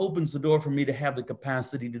 That's what opens the door for me to have the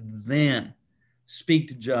capacity to then speak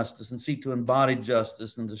to justice and seek to embody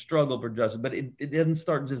justice and to struggle for justice. But it doesn't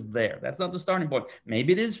start just there. That's not the starting point.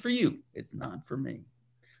 Maybe it is for you. It's not for me.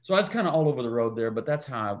 So I was kind of all over the road there, but that's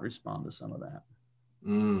how I respond to some of that.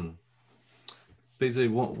 BZ,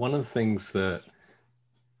 one of the things that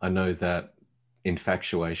I know that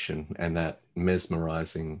infatuation and that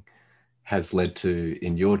mesmerizing has led to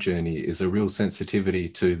in your journey is a real sensitivity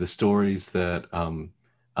to the stories that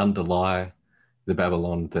underlie the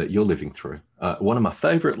Babylon that you're living through. One of my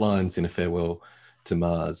favorite lines in A Farewell to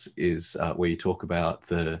Mars is where you talk about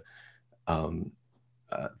the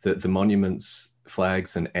the monuments,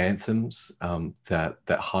 flags, and anthems that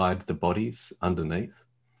hide the bodies underneath.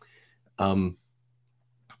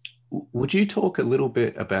 Would you talk a little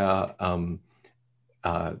bit about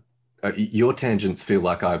your tangents? Feel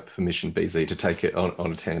like I have permission, BZ, to take it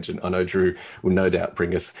on a tangent. I know Drew will no doubt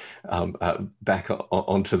bring us back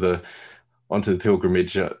onto the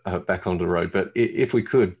pilgrimage, back onto the road. But if we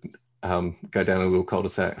could go down a little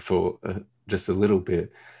cul-de-sac for just a little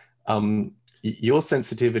bit, your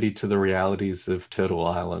sensitivity to the realities of Turtle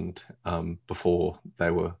Island before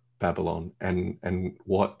they were Babylon, and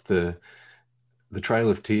what the Trail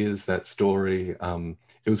of Tears, that story,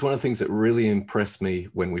 it was one of the things that really impressed me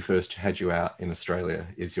when we first had you out in Australia,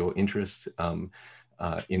 is your interest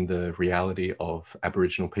in the reality of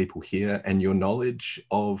Aboriginal people here, and your knowledge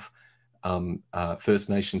of First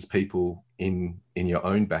Nations people in your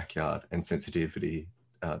own backyard, and sensitivity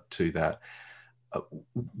to that.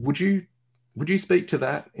 Would you speak to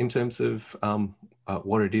that in terms of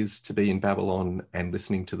what it is to be in Babylon and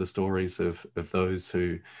listening to the stories of those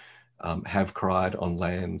who have cried on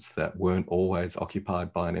lands that weren't always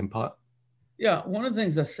occupied by an empire? Yeah, one of the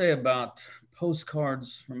things I say about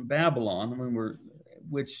Postcards from Babylon,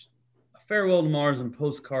 which Farewell to Mars and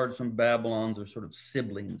Postcards from Babylon are sort of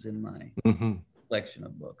siblings in my collection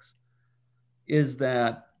of books, is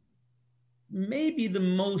that maybe the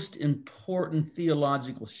most important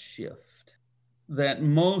theological shift that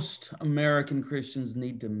most American Christians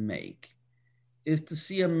need to make is to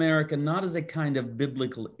see America not as a kind of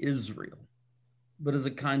biblical Israel, but as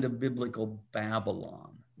a kind of biblical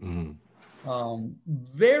Babylon.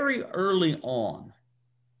 Very early on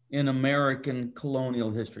in American colonial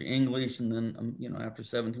history, English, and then after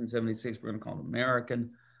 1776, we're going to call it American.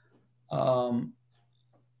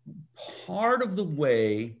 Part of the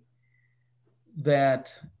way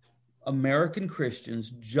that American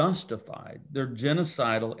Christians justified their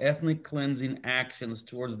genocidal, ethnic cleansing actions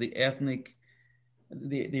towards the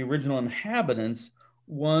original inhabitants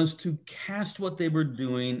was to cast what they were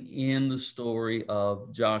doing in the story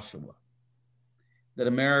of Joshua. That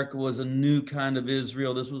America was a new kind of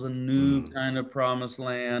Israel. This was a new kind of promised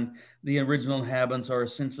land. The original inhabitants are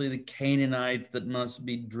essentially the Canaanites that must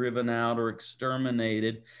be driven out or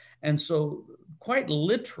exterminated. And so, quite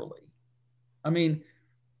literally, I mean,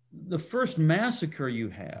 the first massacre you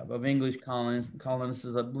have of English colonists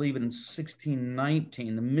is, I believe, in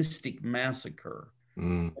 1619, the Mystic Massacre,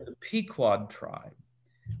 the Pequod tribe.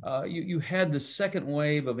 You had the second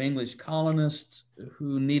wave of English colonists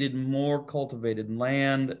who needed more cultivated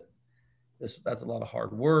land. That's a lot of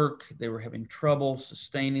hard work. They were having trouble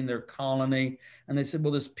sustaining their colony. And they said,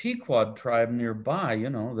 well, this Pequod tribe nearby,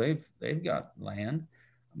 they've got land.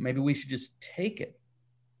 Maybe we should just take it.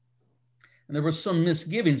 And there were some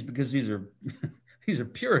misgivings because these are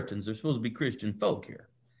Puritans. They're supposed to be Christian folk here.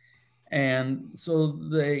 And so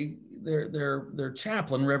their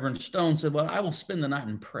chaplain, Reverend Stone, said, well, I will spend the night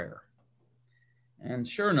in prayer. And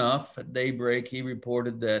sure enough, at daybreak, he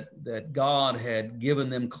reported that God had given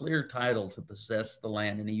them clear title to possess the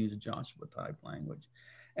land, and he used Joshua-type language.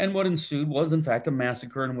 And what ensued was, in fact, a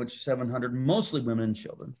massacre in which 700, mostly women and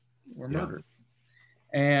children, were murdered.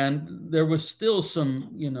 And there was still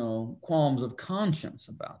some, qualms of conscience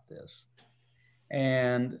about this.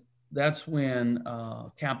 And that's when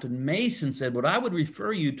Captain Mason said, but I would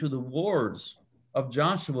refer you to the wars of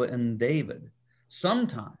Joshua and David.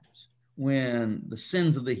 Sometimes when the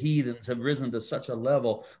sins of the heathens have risen to such a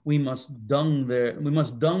level, we must dung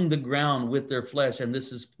the ground with their flesh, and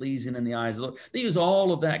this is pleasing in the eyes of the Lord. They use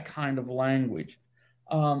all of that kind of language.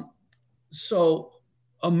 So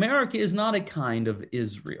America is not a kind of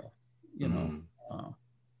Israel,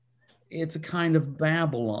 it's a kind of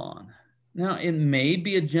Babylon. Now, it may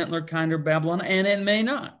be a gentler kind of Babylon, and it may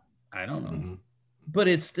not. I don't know. But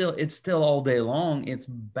it's still all day long, it's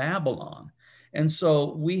Babylon. And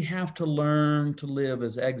so we have to learn to live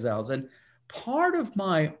as exiles. And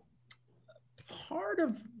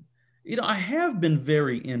I have been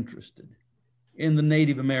very interested in the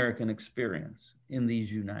Native American experience in these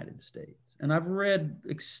United States. And I've read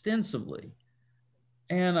extensively.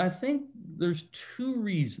 And I think there's two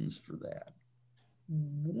reasons for that.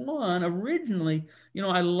 One, originally,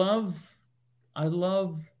 I love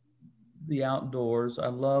the outdoors. I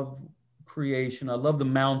love creation. I love the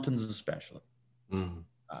mountains especially. And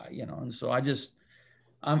so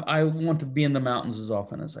I want to be in the mountains as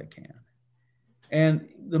often as I can. And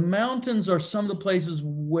the mountains are some of the places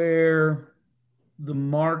where the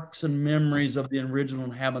marks and memories of the original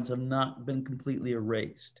inhabitants have not been completely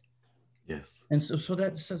erased. Yes. And so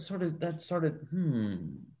that started,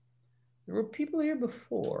 there were people here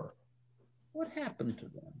before. What happened to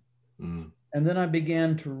them? And then I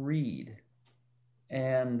began to read.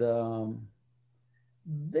 And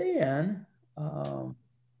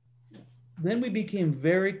then we became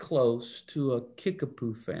very close to a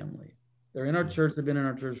Kickapoo family. They're in our church. They've been in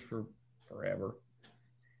our church for forever.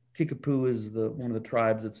 Kickapoo is one of the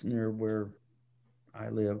tribes that's near where I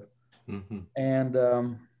live. Mm-hmm.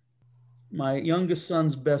 And my youngest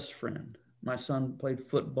son's best friend, my son played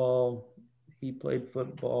football. He played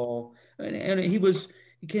football, and he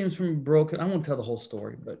came from broken. I won't tell the whole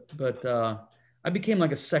story, but I became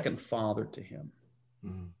like a second father to him.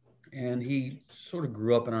 Mm-hmm. And he sort of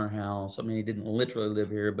grew up in our house. I mean, he didn't literally live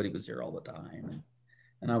here, but he was here all the time.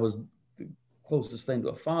 And I was the closest thing to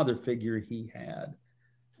a father figure he had.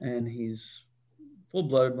 And he's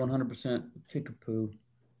full-blooded, 100% Kickapoo.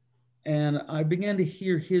 And I began to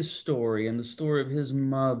hear his story and the story of his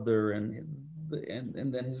mother and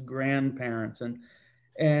then his grandparents.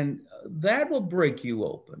 And that will break you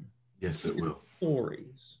open. Yes, it will.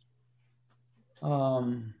 Stories.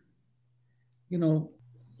 You know,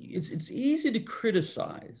 it's easy to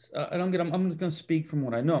criticize. I'm going to speak from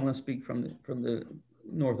what I know. I'm going to speak from the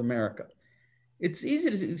North America. It's easy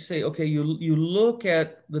to say, okay, you look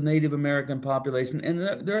at the Native American population,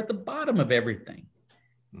 and they're at the bottom of everything: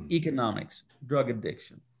 economics, drug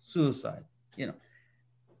addiction, suicide. You know,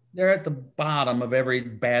 they're at the bottom of every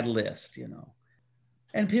bad list. You know,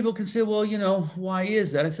 and people can say, well, you know, why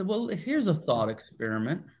is that? I said, well, here's a thought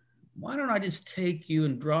experiment. Why don't I just take you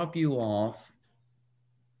and drop you off?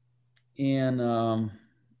 And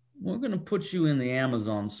we're going to put you in the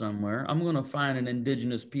Amazon somewhere. I'm going to find an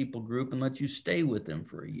indigenous people group and let you stay with them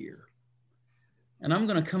for a year. And I'm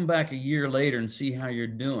going to come back a year later and see how you're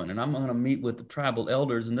doing. And I'm going to meet with the tribal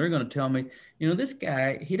elders, and they're going to tell me, you know, this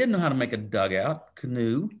guy, he didn't know how to make a dugout,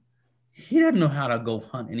 canoe. He didn't know how to go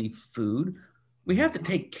hunt any food. We have to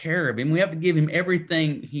take care of him. We have to give him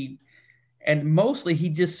everything and mostly he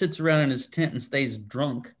just sits around in his tent and stays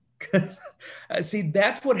drunk. See,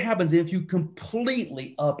 that's what happens if you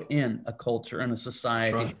completely upend a culture and a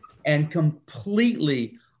society and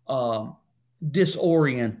completely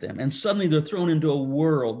disorient them. And suddenly they're thrown into a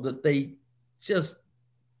world that the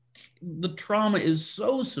trauma is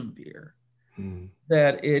so severe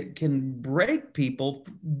that it can break people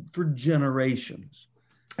for generations.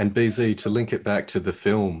 And BZ, to link it back to the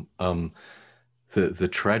film, the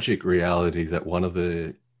tragic reality that one of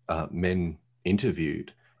the men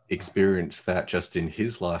interviewed experienced that just in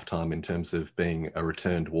his lifetime in terms of being a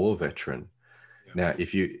returned war veteran. Yeah. Now,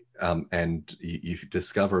 if you you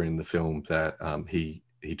discover in the film that he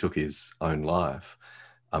took his own life,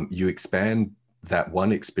 you expand that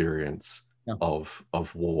one experience of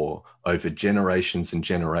war over generations and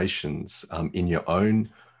generations in your own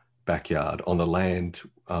backyard on the land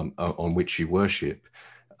on which you worship,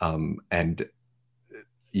 and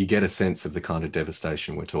you get a sense of the kind of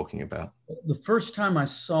devastation we're talking about. The first time I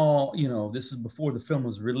saw, you know, this is before the film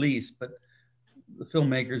was released, but the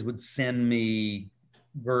filmmakers would send me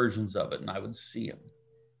versions of it and I would see them.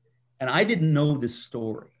 And I didn't know this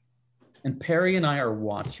story. And Perry and I are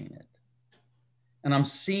watching it. And I'm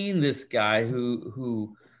seeing this guy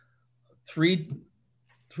who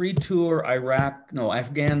three-tour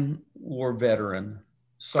Afghan war veteran,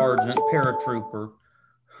 sergeant, paratrooper,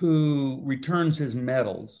 who returns his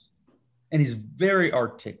medals, and he's very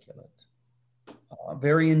articulate,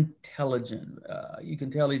 very intelligent. You can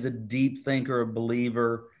tell he's a deep thinker, a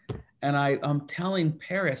believer. And I'm telling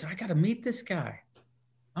Perry, I said, I got to meet this guy.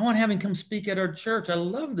 I want to have him come speak at our church. I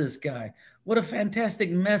love this guy. What a fantastic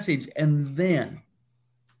message. And then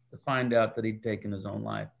to find out that he'd taken his own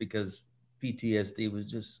life because PTSD was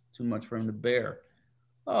just too much for him to bear.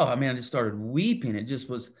 Oh, I mean, I just started weeping. It just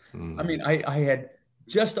was, I mean, I had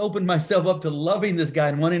just opened myself up to loving this guy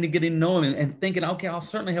and wanting to get to know him and thinking, okay, I'll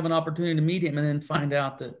certainly have an opportunity to meet him, and then find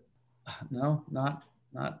out that no, not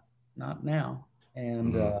now.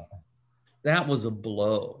 And that was a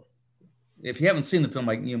blow. If you haven't seen the film,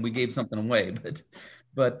 we gave something away,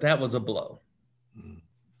 but that was a blow.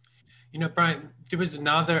 You know, Brian, there was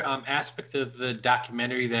another aspect of the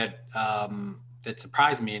documentary that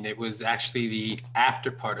surprised me, and it was actually the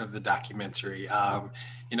after part of the documentary.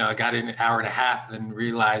 You know, I got in an hour and a half and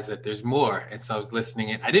realized that there's more. And so I was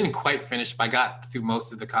listening, and I didn't quite finish, but I got through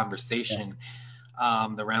most of the conversation,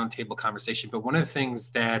 the roundtable conversation. But one of the things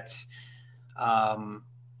that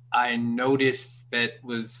I noticed that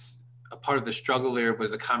was a part of the struggle there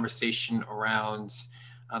was a conversation around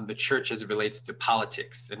the church as it relates to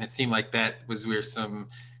politics. And it seemed like that was where some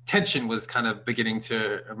tension was kind of beginning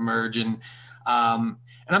to emerge. And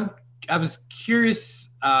I was curious,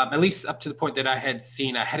 at least up to the point that I had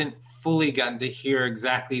seen, I hadn't fully gotten to hear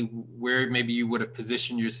exactly where maybe you would have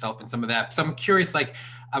positioned yourself in some of that. So I'm curious, like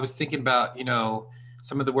I was thinking about,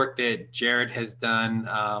 some of the work that Jared has done.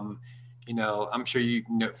 I'm sure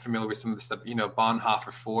familiar with some of the stuff,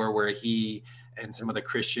 Bonhoeffer 4, where he and some of the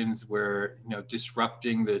Christians were,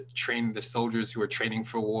 disrupting the soldiers who were training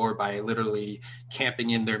for war by literally camping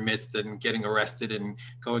in their midst and getting arrested and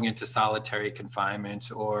going into solitary confinement,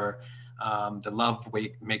 or the Love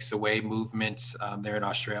Makes a Way movement there in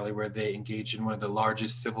Australia, where they engaged in one of the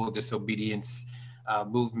largest civil disobedience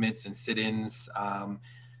movements and sit-ins,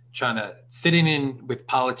 trying to sitting in with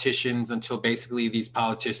politicians until basically these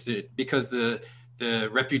politicians, because the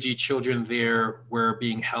refugee children there were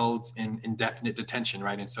being held in indefinite detention,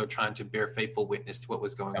 right? And so trying to bear faithful witness to what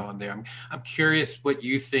was going on there. I'm curious what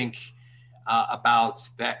you think about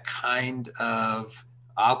that kind of,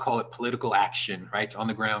 I'll call it political action, right? On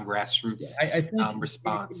the ground, grassroots I think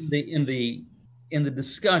response. In the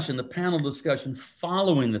discussion, the panel discussion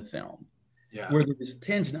following the film, where there was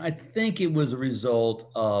tension, I think it was a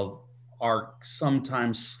result of our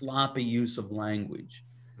sometimes sloppy use of language.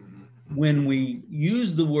 Mm-hmm. When we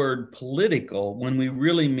use the word political, when we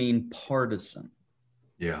really mean partisan.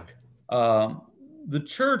 Yeah. The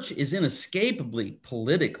church is inescapably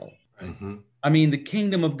political. Mm-hmm. I mean, the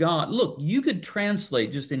kingdom of God. Look, you could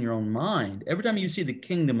translate just in your own mind. Every time you see the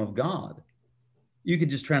kingdom of God, you could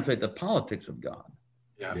just translate the politics of God.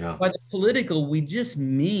 Yeah. By the political, we just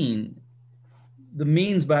mean the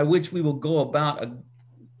means by which we will go about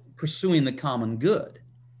pursuing the common good.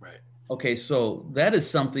 Right. Okay, so that is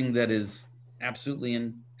something that is absolutely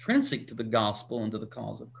intrinsic to the gospel and to the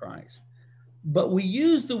cause of Christ. But we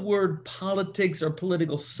use the word politics or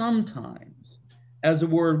political sometimes as a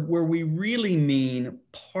word where we really mean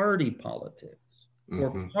party politics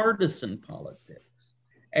or partisan politics.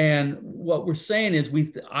 And what we're saying is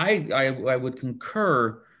I would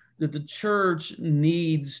concur that the church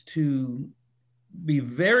needs to be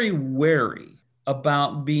very wary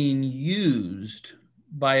about being used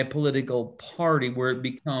by a political party where it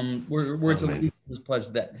becomes where it's a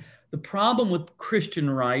pleasure. That the problem with Christian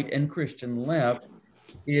right and Christian left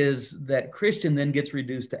is that Christian then gets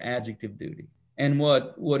reduced to adjective duty, and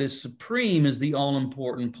what is supreme is the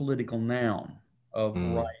all-important political noun of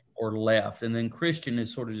right or left, and then Christian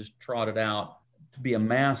is sort of just trotted out to be a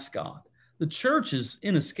mascot. The church is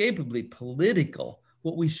inescapably political.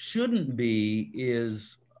 What we shouldn't be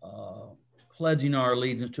is pledging our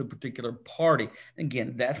allegiance to a particular party.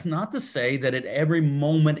 Again, that's not to say that at every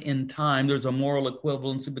moment in time there's a moral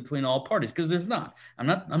equivalency between all parties, because there's not. I'm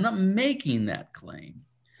not making that claim,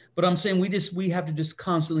 but I'm saying we have to just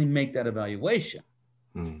constantly make that evaluation.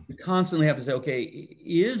 We constantly have to say, okay,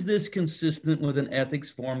 is this consistent with an ethics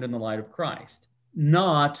formed in the light of Christ?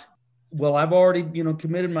 Not, well, I've already,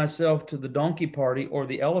 committed myself to the donkey party or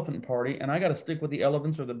the elephant party, and I got to stick with the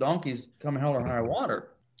elephants or the donkeys come hell or high water.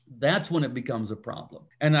 That's when it becomes a problem.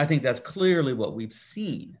 And I think that's clearly what we've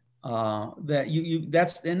seen. That's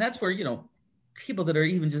where, people that are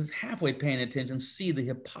even just halfway paying attention see the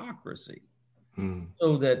hypocrisy.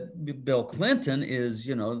 So that Bill Clinton is,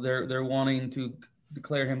 they're wanting to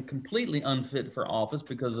declare him completely unfit for office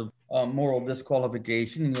because of moral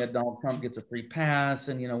disqualification, and yet Donald Trump gets a free pass,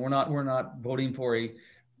 and we're not voting for a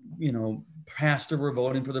pastor, we're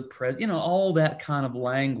voting for the president, all that kind of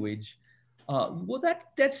language. Well,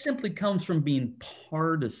 that simply comes from being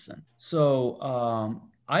partisan. So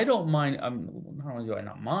I don't mind. Not only do I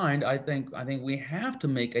not mind, I think we have to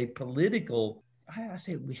make a political. I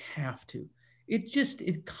say we have to.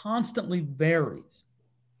 It constantly varies.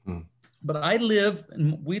 But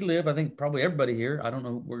we live, I think probably everybody here, I don't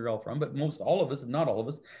know where you're all from, but most all of us, if not all of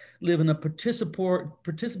us, live in a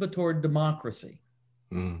participatory democracy.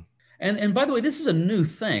 And by the way, this is a new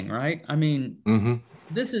thing, right? I mean,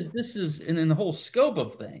 this is in the whole scope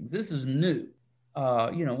of things, this is new.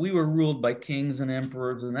 We were ruled by kings and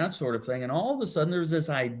emperors and that sort of thing. And all of a sudden there's this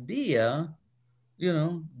idea,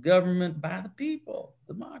 government by the people,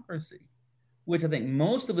 democracy, which I think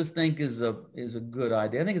most of us think is a good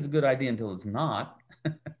idea. I think it's a good idea until it's not,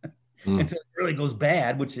 until it really goes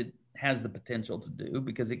bad, which it has the potential to do,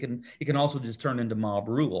 because it can also just turn into mob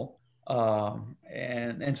rule.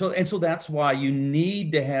 And so that's why you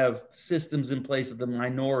need to have systems in place that the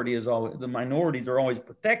minorities are always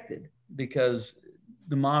protected, because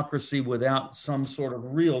democracy without some sort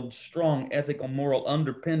of real strong ethical moral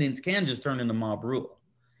underpinnings can just turn into mob rule.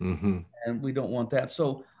 And we don't want that.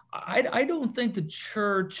 So I don't think the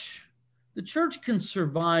church can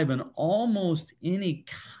survive in almost any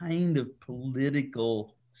kind of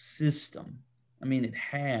political system. I mean, it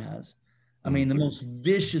has. I mean, the most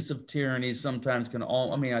vicious of tyrannies sometimes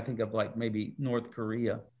I think of like maybe North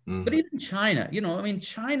Korea. But even China, I mean,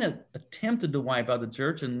 China attempted to wipe out the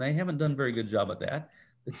church, and they haven't done a very good job at that.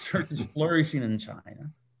 The church is flourishing in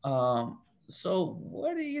China. So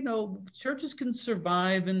what do you know? Churches can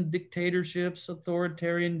survive in dictatorships,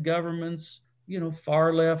 authoritarian governments,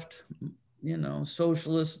 far left,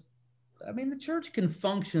 socialist. I mean, the church can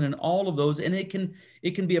function in all of those, and it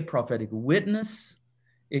can be a prophetic witness.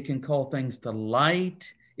 It can call things to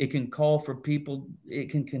light. It can call for people. It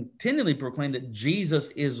can continually proclaim that Jesus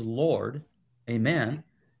is Lord. Amen.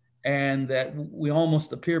 And that we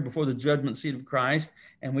almost appear before the judgment seat of Christ,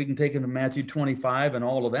 and we can take him to Matthew 25 and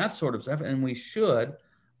all of that sort of stuff, and we should.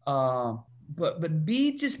 But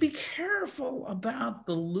just be careful about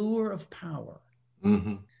the lure of power.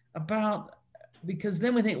 Because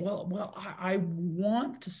then we think, well, I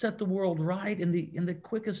want to set the world right, and the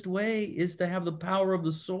quickest way is to have the power of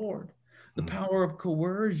the sword, the power of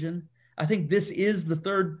coercion. I think this is the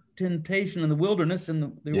third temptation in the wilderness in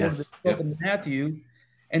the order that's spoken in Matthew.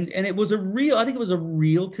 And it was I think it was a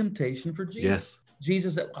real temptation for Jesus. Yes.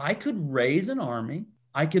 Jesus said, I could raise an army,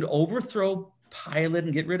 I could overthrow Pilate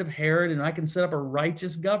and get rid of Herod, and I can set up a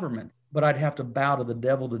righteous government, but I'd have to bow to the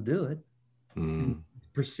devil to do it.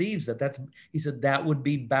 Perceives he said that would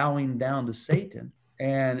be bowing down to Satan.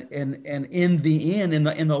 And in the end, in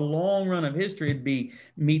the long run of history, it'd be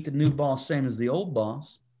meet the new boss, same as the old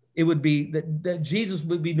boss. It would be that Jesus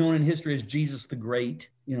would be known in history as Jesus the Great.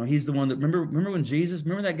 He's the one that,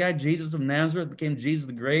 remember that guy, Jesus of Nazareth, became Jesus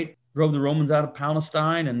the Great, drove the Romans out of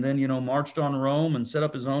Palestine, and then, marched on Rome and set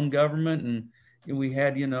up his own government. And we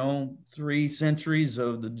had, 3 centuries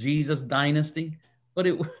of the Jesus dynasty, but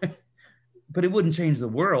it wouldn't change the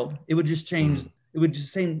world. It would just change, it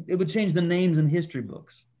would change the names in history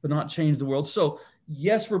books, but not change the world. So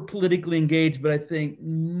yes, we're politically engaged, but I think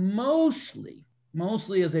mostly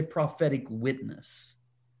as a prophetic witness.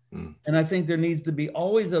 And I think there needs to be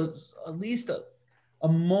always at least a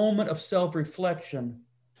moment of self-reflection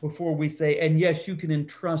before we say, and yes, you can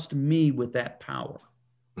entrust me with that power.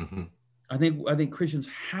 I think Christians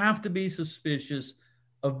have to be suspicious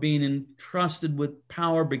of being entrusted with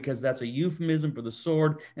power, because that's a euphemism for the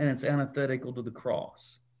sword, and it's antithetical to the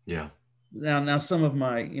cross. Yeah. Now some of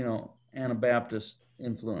my, Anabaptist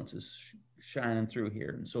influences shining through here,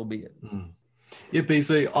 and so be it. Yeah,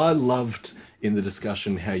 BZ, I loved in the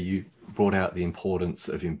discussion how you brought out the importance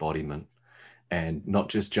of embodiment, and not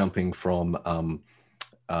just jumping from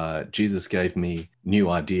Jesus gave me new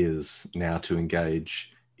ideas now to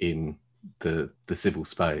engage in the civil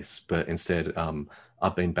space, but instead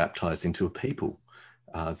I've been baptized into a people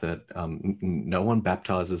that no one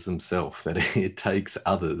baptizes themselves, that it takes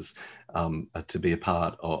others to be a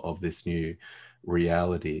part of this new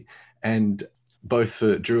reality. And both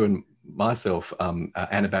for Drew and myself,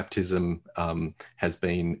 Anabaptism has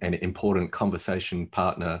been an important conversation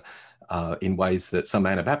partner in ways that some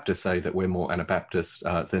Anabaptists say that we're more Anabaptist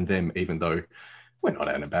than them, even though we're not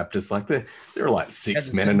Anabaptists. Like there are like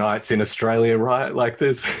 6 Mennonites in Australia, right? Like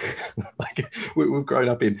there's like we've grown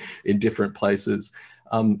up in different places.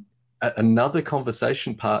 Another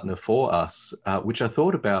conversation partner for us, which I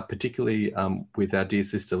thought about particularly with our dear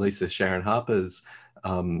sister Lisa Sharon Harper's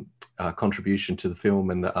contribution to the film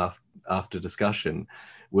and the after discussion,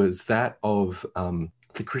 was that of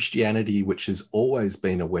the Christianity which has always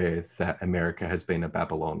been aware that America has been a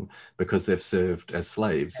Babylon because they've served as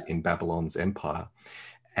slaves in Babylon's empire.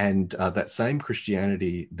 And that same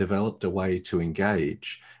Christianity developed a way to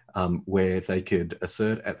engage where they could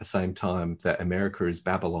assert at the same time that America is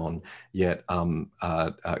Babylon, yet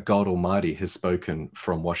God Almighty has spoken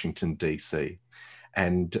from Washington, D.C.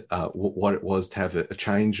 And what it was to have a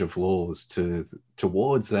change of laws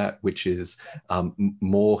towards that, which is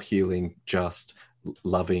more healing, just,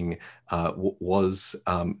 loving, was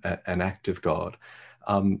an act of God.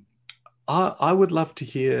 I would love to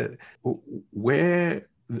hear where,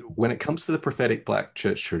 when it comes to the prophetic Black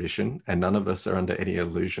church tradition, and none of us are under any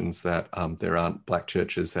illusions that there aren't Black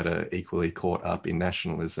churches that are equally caught up in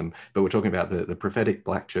nationalism, but we're talking about the prophetic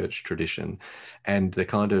Black church tradition and the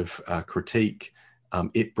kind of critique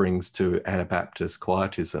it brings to Anabaptist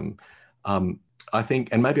quietism. I think,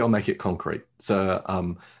 and maybe I'll make it concrete.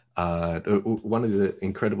 So one of the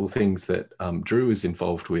incredible things that Drew is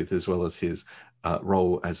involved with, as well as his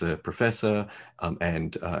role as a professor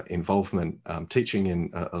and involvement teaching in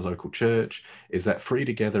a local church, is that Free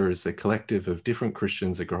Together is a collective of different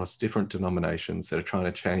Christians across different denominations that are trying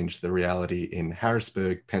to change the reality in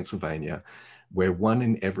Harrisburg, Pennsylvania, where 1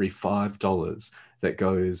 in every $5 that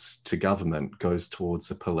goes to government goes towards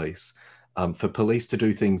the police, for police to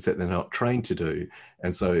do things that they're not trained to do.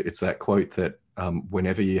 And so it's that quote that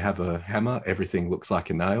whenever you have a hammer, everything looks like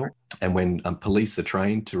a nail. And when police are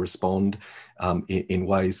trained to respond in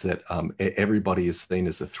ways that everybody is seen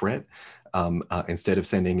as a threat, instead of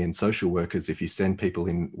sending in social workers, if you send people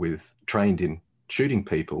in trained in shooting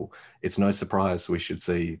people, it's no surprise we should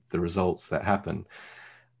see the results that happen.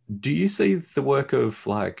 Do you see the work of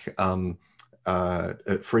like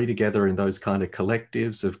Free Together and those kind of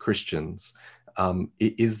collectives of Christians?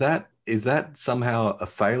 Is that somehow a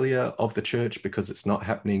failure of the church because it's not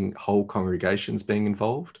happening, whole congregations being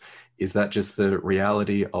involved? Is that just the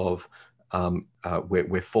reality of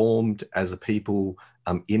we're formed as a people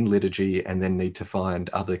in liturgy and then need to find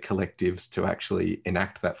other collectives to actually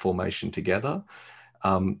enact that formation together?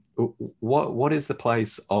 What is the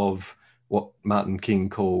place of what Martin King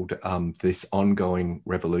called this ongoing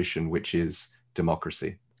revolution, which is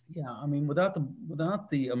democracy? Yeah, I mean, without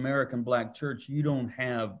the American Black Church, you don't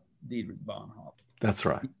have Dietrich Bonhoeffer. That's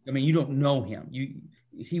right. I mean, you don't know him.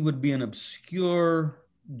 He would be an obscure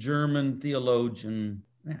German theologian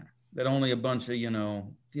that only a bunch of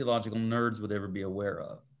theological nerds would ever be aware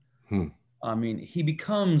of. I mean, he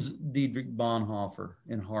becomes Dietrich Bonhoeffer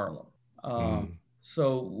in Harlem.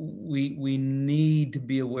 So we need to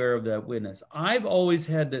be aware of that witness. I've always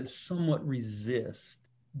had to somewhat resist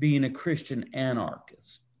being a Christian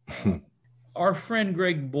anarchist. Our friend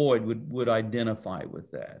Greg Boyd would identify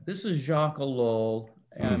with that. This is Jacques Ellul,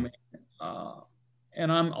 and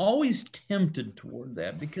I'm always tempted toward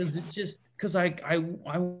that because I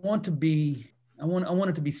want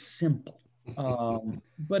it to be simple,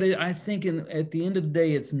 but I think at the end of the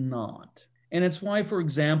day it's not, and it's why, for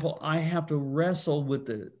example, I have to wrestle with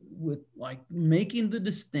like making the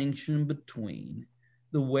distinction between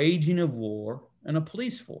the waging of war and a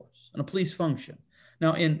police force and a police function.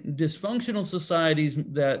 Now, in dysfunctional societies,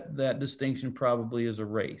 that distinction probably is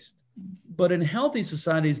erased. But in healthy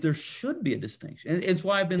societies, there should be a distinction. And it's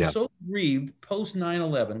why I've been so grieved post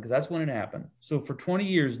 9/11, because that's when it happened. So for 20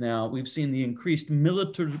 years now, we've seen the increased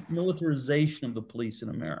militarization of the police in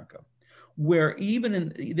America, where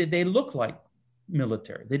they look like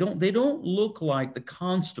military. They don't look like the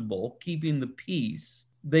constable keeping the peace.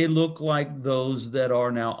 They look like those that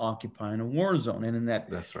are now occupying a war zone. And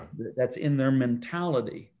that's right. That's in their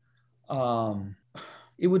mentality.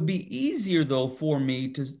 It would be easier, though, for me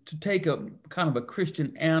to take a kind of a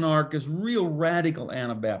Christian anarchist, real radical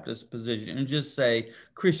Anabaptist position and just say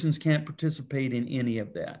Christians can't participate in any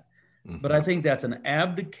of that. But I think that's an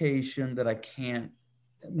abdication that I can't,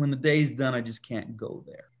 when the day's done, I just can't go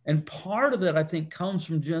there. And part of that, I think, comes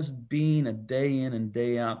from just being a day in and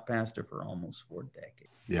day out pastor for almost 4 decades.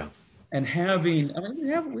 Yeah. And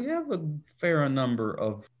we have a fair number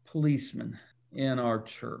of policemen in our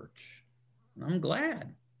church. And I'm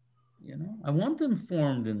glad, I want them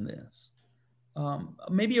formed in this.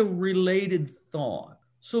 Maybe a related thought.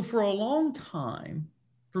 So for a long time,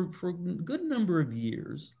 for a good number of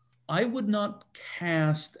years, I would not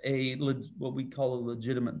cast what we call a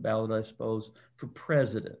legitimate ballot, I suppose, for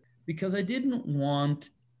president, because I didn't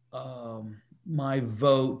want my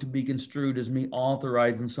vote to be construed as me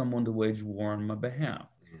authorizing someone to wage war on my behalf.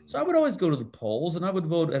 So I would always go to the polls and I would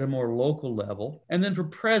vote at a more local level. And then for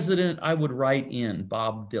president, I would write in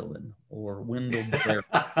Bob Dylan or Wendell Berry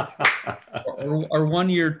or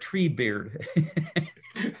one-year Treebeard.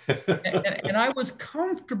 and I was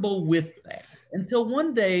comfortable with that until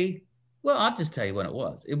one day, well, I'll just tell you when it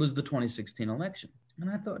was. It was the 2016 election. And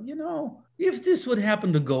I thought, if this would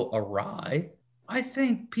happen to go awry, I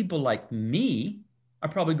think people like me are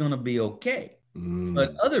probably going to be okay.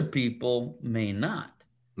 But other people may not.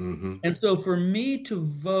 And so for me to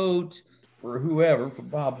vote for whoever, for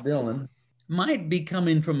Bob Dylan, might be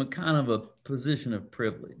coming from a kind of a position of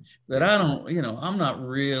privilege that I don't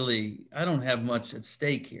have much at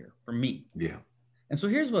stake here for me. Yeah. And so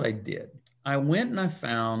here's what I did. I went and I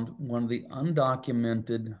found one of the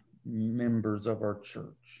undocumented members of our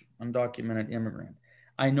church, undocumented immigrant.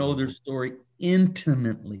 I know their story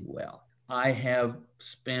intimately well. I have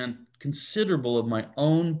spent considerable of my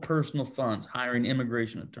own personal funds hiring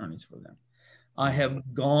immigration attorneys for them. I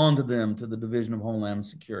have gone to them to the Division of Homeland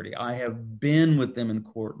Security. I have been with them in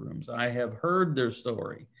courtrooms. I have heard their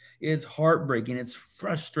story. It's heartbreaking. It's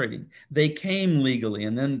frustrating. They came legally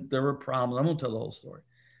and then there were problems. I won't tell the whole story,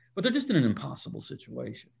 but they're just in an impossible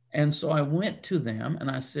situation. And so I went to them and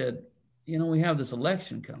I said, we have this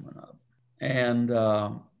election coming up and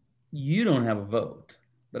you don't have a vote,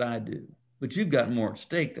 but I do. But you've got more at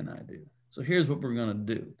stake than I do. So here's what we're going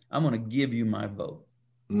to do. I'm going to give you my vote.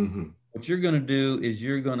 What you're going to do is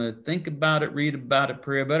you're going to think about it, read about it,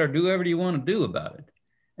 pray about it, or do whatever you want to do about it.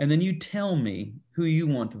 and then you tell me who you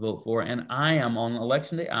want to vote for, and I am on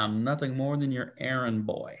election day, I'm nothing more than your errand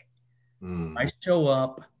boy. I show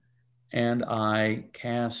up and I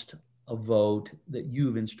cast a vote that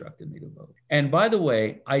you've instructed me to vote. And by the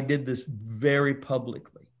way, I did this very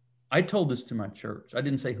publicly. I told this to my church. I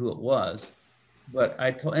didn't say who it was, but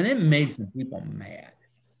and it made some people mad.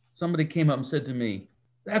 Somebody came up and said to me,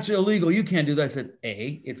 "That's illegal. You can't do that." I said,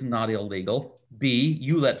 A, it's not illegal. B,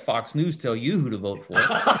 you let Fox News tell you who to vote for.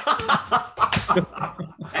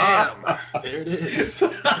 Damn, there it is.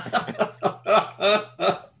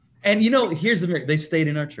 And here's the miracle. They stayed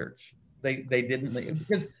in our church. They didn't leave,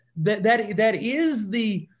 because that is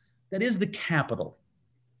the capital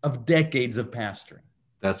of decades of pastoring.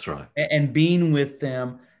 That's right. And being with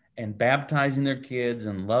them and baptizing their kids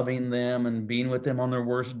and loving them and being with them on their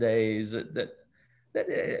worst days. That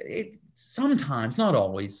it sometimes, not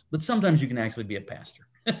always, but sometimes you can actually be a pastor.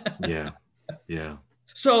 Yeah.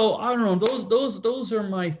 So I don't know. Those are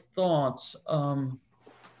my thoughts. I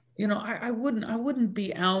wouldn't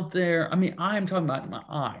be out there. I mean, I'm talking about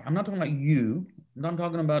I'm not talking about you. I'm not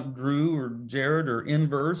talking about Drew or Jared or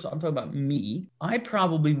Inverse. I'm talking about me. I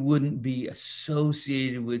probably wouldn't be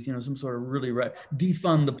associated with, some sort of really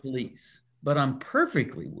defund the police, but I'm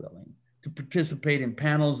perfectly willing to participate in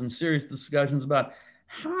panels and serious discussions about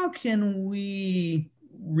how can we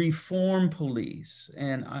reform police.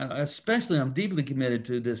 And I'm deeply committed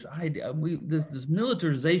to this idea. This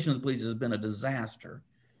militarization of the police has been a disaster.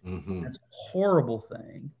 Mm-hmm. It's a horrible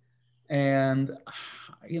thing. And,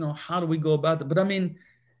 how do we go about that? But I mean,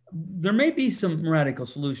 there may be some radical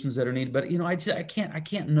solutions that are needed, but, I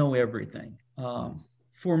can't know everything.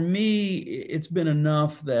 For me, it's been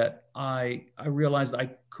enough that I realized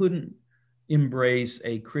I couldn't embrace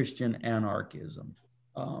a Christian anarchism,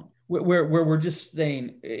 where we're just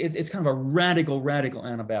saying it's kind of a radical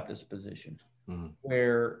Anabaptist position,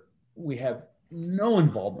 where we have no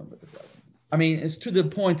involvement with the government. I mean, it's to the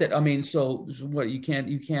point that, so what, you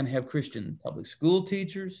can't have Christian public school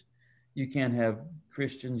teachers. You can't have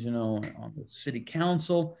Christians, on the city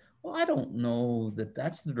council. Well, I don't know that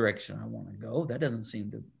that's the direction I want to go. That doesn't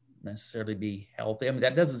seem to necessarily be healthy. I mean,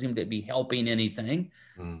 that doesn't seem to be helping anything.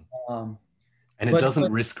 And it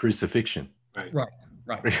doesn't risk crucifixion. Right.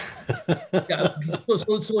 Yeah,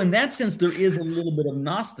 so in that sense, there is a little bit of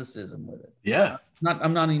Gnosticism with it. Yeah.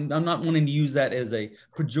 I'm not wanting to use that as a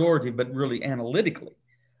pejorative, but really analytically.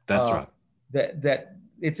 That's right. That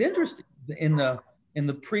it's interesting. In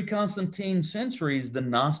the pre-Constantine centuries, the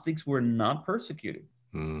Gnostics were not persecuted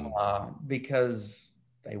because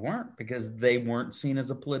they weren't seen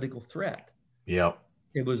as a political threat. Yeah.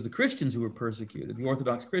 It was the Christians who were persecuted, the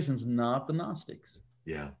Orthodox Christians, not the Gnostics.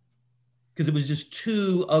 Yeah. Because it was just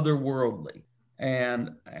too otherworldly,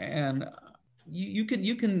 and you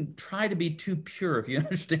can try to be too pure, if you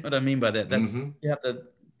understand what I mean by that. That's You have to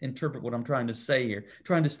interpret what I'm trying to say here.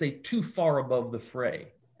 Trying to stay too far above the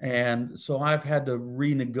fray, and so I've had to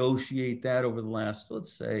renegotiate that over the last,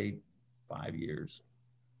 let's say, 5 years.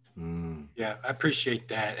 Yeah, I appreciate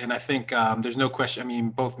that, and I think there's no question. I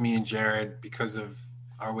mean, both me and Jared, because of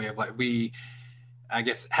our way of life, we, I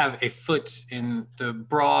guess, have a foot in the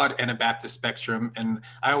broad Anabaptist spectrum. And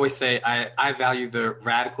I always say I value the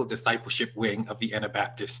radical discipleship wing of the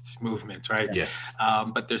Anabaptist movement, right? Yes.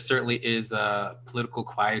 But there certainly is a political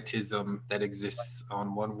quietism that exists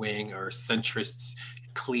on one wing, or centrists,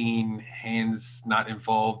 clean hands, not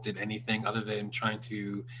involved in anything other than trying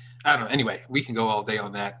to, I don't know. Anyway, we can go all day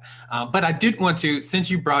on that. But I did want to, since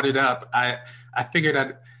you brought it up, I figured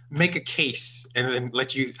I'd make a case and then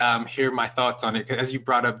let you hear my thoughts on it. As you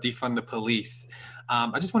brought up defund the police,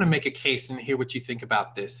 I just want to make a case and hear what you think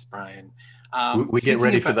about this, Brian. We get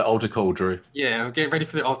ready for the altar call, Drew. Yeah, we'll get ready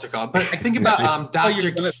for the altar call. But I think about Dr.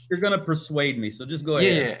 You're going to persuade me, so just go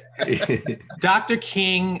ahead. Yeah. Dr.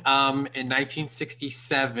 King in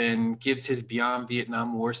 1967 gives his Beyond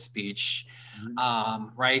Vietnam War speech,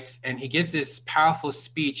 right? And he gives this powerful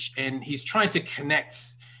speech, and he's trying to connect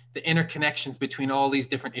the interconnections between all these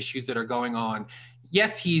different issues that are going on.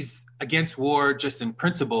 Yes, he's against war just in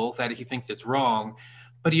principle, that he thinks it's wrong,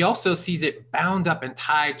 but he also sees it bound up and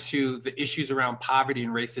tied to the issues around poverty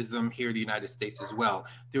and racism here in the United States as well.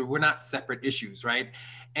 We're not separate issues, right?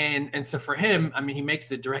 And so for him, I mean, he makes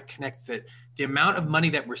the direct connect that the amount of money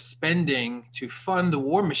that we're spending to fund the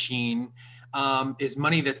war machine is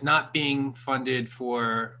money that's not being funded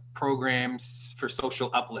for programs for social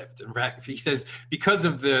uplift. In fact, he says, because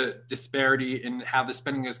of the disparity in how the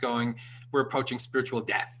spending is going, we're approaching spiritual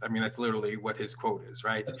death. I mean, that's literally what his quote is,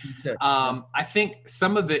 right? I think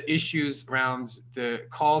some of the issues around the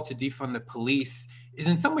call to defund the police is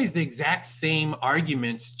in some ways the exact same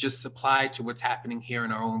arguments just applied to what's happening here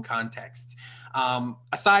in our own context.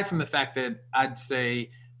 Aside from the fact that I'd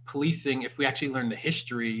say policing, if we actually learn the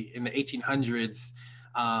history in the 1800s,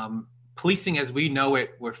 policing as we know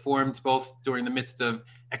it were formed both during the midst of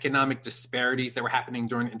economic disparities that were happening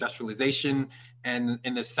during industrialization and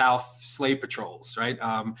in the South slave patrols, right?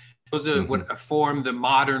 Those are what form the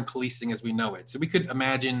modern policing as we know it. So we could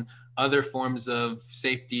imagine other forms of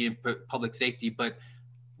safety and public safety, but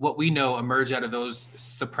what we know emerged out of those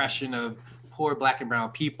suppression of poor Black and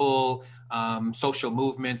brown people, social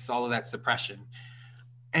movements, all of that suppression.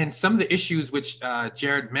 And some of the issues which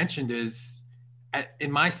Jared mentioned is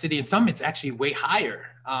in my city, and some it's actually way higher.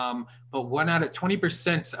 But 1 out of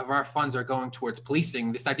 20% of our funds are going towards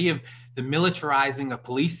policing. This idea of the militarizing of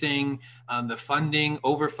policing, the funding,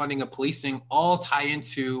 overfunding of policing, all tie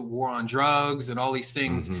into war on drugs and all these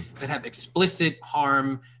things that have explicit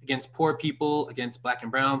harm against poor people, against Black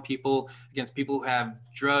and brown people, against people who have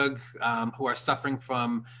who are suffering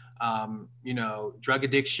from, drug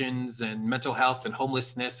addictions and mental health and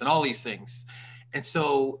homelessness and all these things. And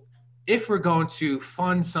so if we're going to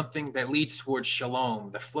fund something that leads towards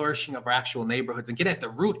shalom, the flourishing of our actual neighborhoods, and get at the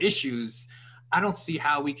root issues, I don't see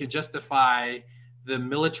how we can justify the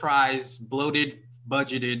militarized, bloated,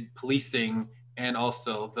 budgeted policing and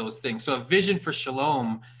also those things. So a vision for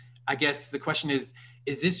shalom, I guess the question is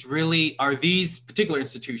this really, are these particular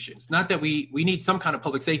institutions, not that we need some kind of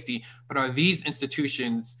public safety, but are these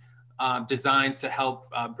institutions designed to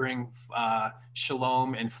help bring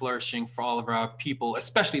shalom and flourishing for all of our people,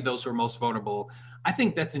 especially those who are most vulnerable? I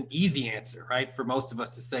think that's an easy answer, right? For most of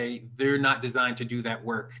us to say they're not designed to do that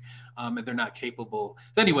work and they're not capable.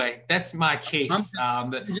 So anyway, that's my case,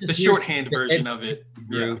 the shorthand version of it.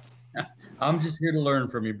 Yeah. I'm just here to learn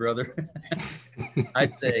from you, brother.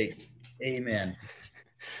 I'd say amen.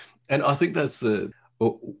 And I think that's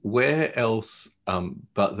where else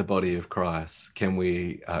but the body of Christ can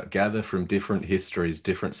we gather from different histories,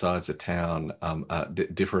 different sides of town,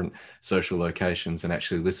 different social locations, and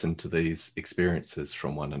actually listen to these experiences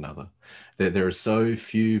from one another? There are so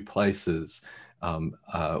few places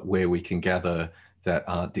where we can gather that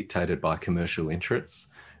aren't dictated by commercial interests,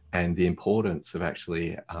 and the importance of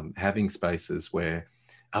actually having spaces where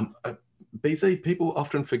BZ, people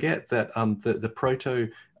often forget that the proto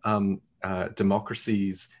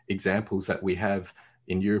democracies examples that we have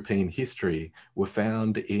in European history were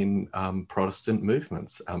found in Protestant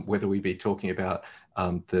movements, whether we be talking about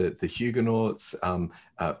the Huguenots,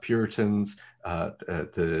 Puritans,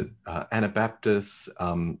 the Anabaptists,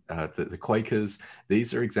 the Quakers.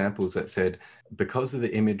 These are examples that said, because of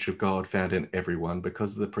the image of God found in everyone,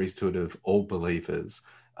 because of the priesthood of all believers,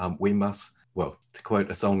 we must, well, to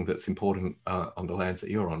quote a song that's important on the lands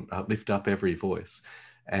that you're on, lift up every voice.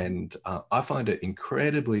 And I find it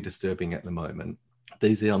incredibly disturbing at the moment.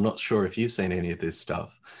 DZ, I'm not sure if you've seen any of this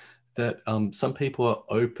stuff, that some people are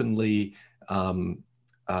openly having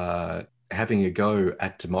a go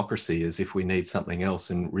at democracy as if we need something else.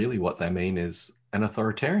 And really what they mean is an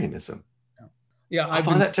authoritarianism. Yeah, I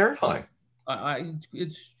find that terrifying. I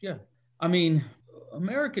mean,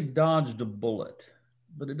 America dodged a bullet,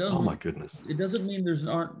 but it doesn't. Oh my goodness! It doesn't mean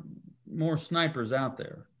aren't more snipers out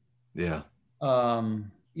there. Yeah.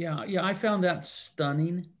 I found that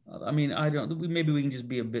stunning. I mean, maybe we can just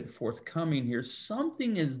be a bit forthcoming here.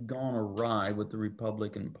 Something has gone awry with the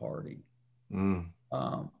Republican Party.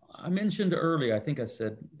 I mentioned earlier, I think I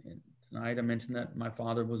said tonight, I mentioned that my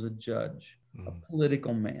father was a judge, a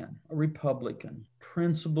political man, a Republican,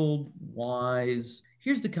 principled, wise.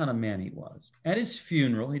 Here's the kind of man he was. At his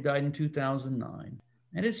funeral, he died in 2009.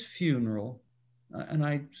 At his funeral, and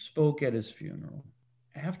I spoke at his funeral,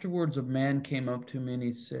 afterwards, a man came up to me and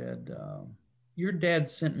he said, your dad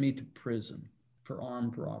sent me to prison for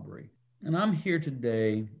armed robbery. And I'm here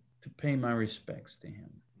today to pay my respects to him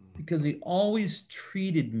because he always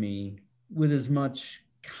treated me with as much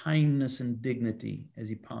kindness and dignity as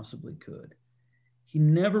he possibly could. He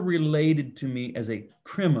never related to me as a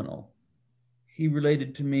criminal. He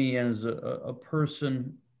related to me as a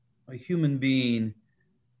person, a human being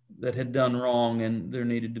that had done wrong and there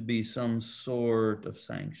needed to be some sort of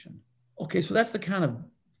sanction. Okay, so that's the kind of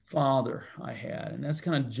father I had, and that's the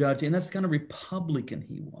kind of judge, and that's the kind of Republican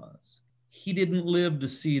he was. He didn't live to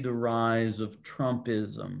see the rise of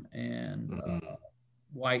Trumpism and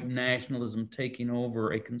white nationalism taking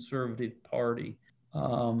over a conservative party.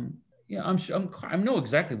 I know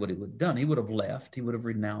exactly what he would have done. He would have left. He would have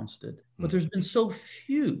renounced it. But there's been so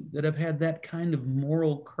few that have had that kind of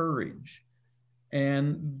moral courage.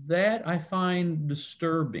 And that I find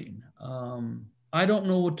disturbing. I don't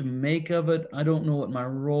know what to make of it. I don't know what my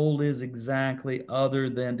role is exactly, other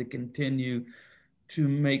than to continue to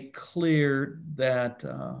make clear that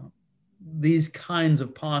these kinds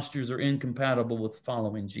of postures are incompatible with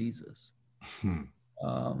following Jesus.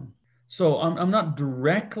 Um, so I'm not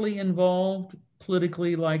directly involved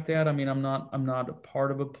politically like that. I mean, I'm not a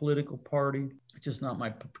part of a political party. It's just not my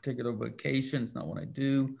particular vocation. It's not what I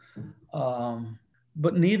do.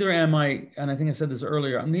 But neither am I, and I think I said this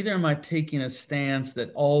earlier, neither am I taking a stance that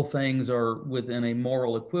all things are within a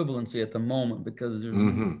moral equivalency at the moment, because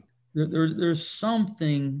there's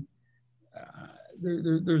something,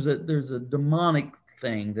 there's a demonic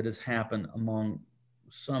thing that has happened among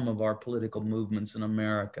some of our political movements in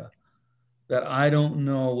America that I don't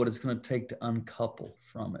know what it's going to take to uncouple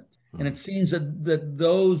from it. And it seems that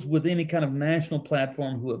those with any kind of national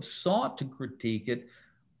platform who have sought to critique it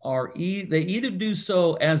they either do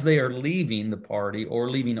so as they are leaving the party or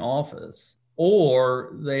leaving office,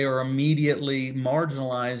 or they are immediately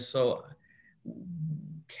marginalized. So,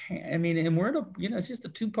 and we're in it's just a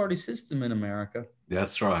two-party system in America.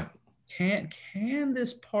 That's right. Can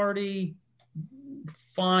this party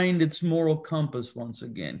find its moral compass once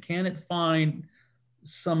again? Can it find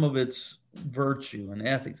some of its virtue and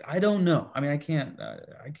ethics? I don't know. I mean, I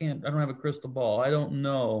don't have a crystal ball. I don't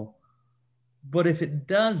know. But if it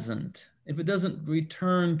doesn't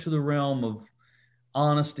return to the realm of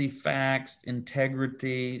honesty, facts,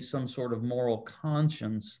 integrity, some sort of moral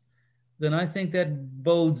conscience, then I think that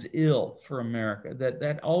bodes ill for America.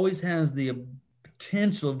 That always has the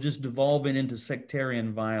potential of just devolving into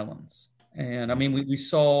sectarian violence. And I mean,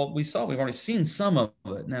 we've already seen some of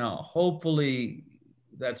it. Now, hopefully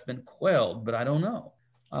that's been quelled, but I don't know.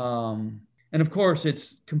 And of course,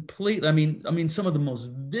 it's complete. I mean, some of the most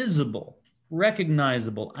visible,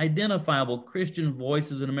 recognizable, identifiable Christian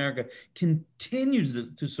voices in America continues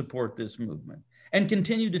to support this movement and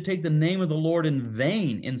continue to take the name of the Lord in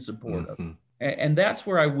vain in support of it. And that's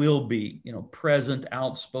where I will be, present,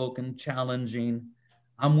 outspoken, challenging.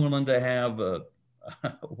 I'm willing to have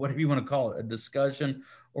whatever you want to call it, a discussion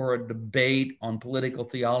or a debate on political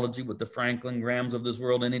theology with the Franklin Grahams of this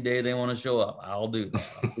world any day they want to show up. I'll do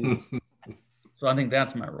that. So I think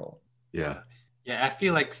that's my role. Yeah. Yeah, I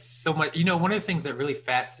feel like so much, one of the things that really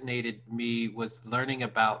fascinated me was learning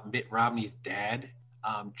about Mitt Romney's dad,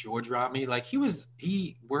 George Romney. Like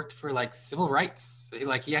he worked for like civil rights.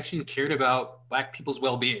 He actually cared about Black people's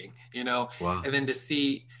well-being, Wow. And then to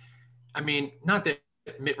see, I mean, not that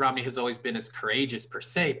Mitt Romney has always been as courageous per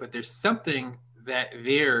se, but there's something that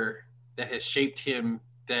has shaped him,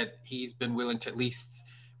 that he's been willing to at least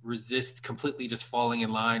resist completely just falling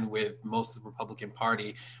in line with most of the Republican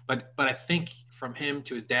Party. But I think from him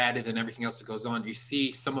to his dad and then everything else that goes on, you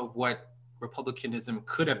see some of what Republicanism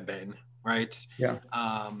could have been, right? Yeah.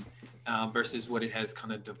 Versus what it has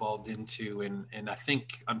kind of devolved into. And I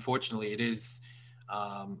think, unfortunately, it is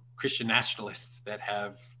Christian nationalists that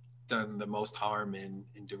have done the most harm in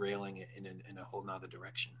derailing it in a whole nother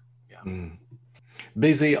direction. Yeah.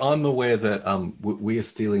 BZ, I'm aware that we are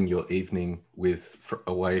stealing your evening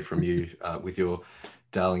away from you with your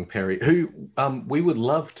darling Perry, who we would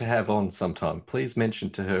love to have on sometime. Please mention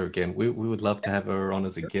to her again. We would love to have her on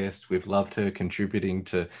as a guest. We've loved her contributing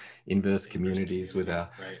to Inverse Communities with our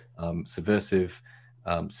subversive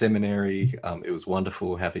seminary. It was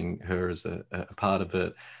wonderful having her as a part of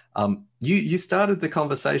it. You started the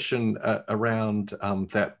conversation around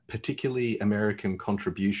that particularly American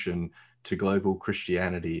contribution to global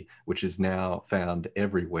Christianity, which is now found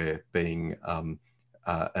everywhere, being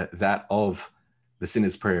that of the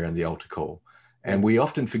Sinner's Prayer and the Altar Call. And we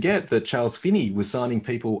often forget that Charles Finney was signing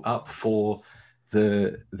people up for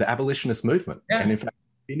the abolitionist movement. Yeah. And in fact,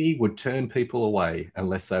 Finney would turn people away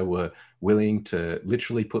unless they were willing to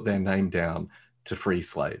literally put their name down to free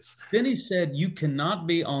slaves. Finney said, you cannot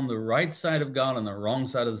be on the right side of God on the wrong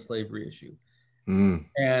side of the slavery issue.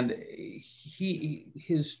 And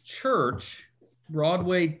his church,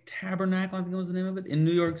 Broadway Tabernacle, I think was the name of it, in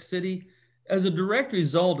New York City, as a direct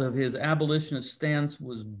result of his abolitionist stance,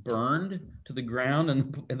 was burned to the ground,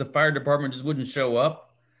 and the fire department just wouldn't show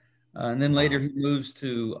up. And then later he moves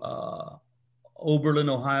to Oberlin,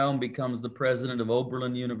 Ohio, and becomes the president of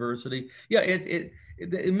Oberlin University. Yeah,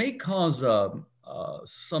 it may cause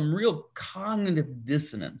some real cognitive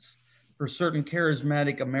dissonance for certain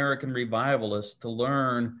charismatic American revivalists to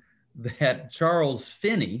learn that Charles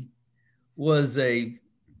Finney was a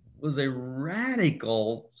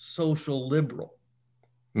radical social liberal.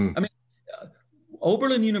 I mean,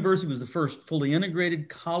 Oberlin University was the first fully integrated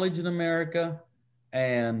college in America,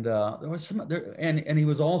 and there was and he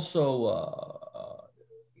was also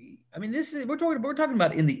I mean, we're talking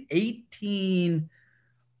about in the 1830s,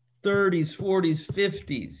 40s,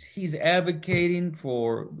 50s. He's advocating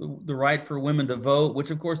for the right for women to vote,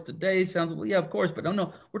 which of course today sounds, well, yeah, of course, but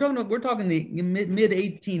no, we're talking the mid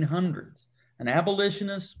 1800s. An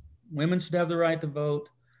abolitionist, women should have the right to vote.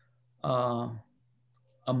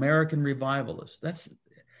 American revivalist. That's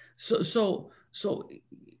so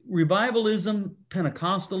revivalism,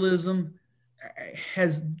 Pentecostalism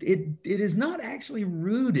it is not actually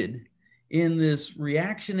rooted in this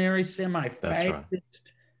reactionary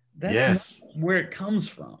semi-fascist. That's not where it comes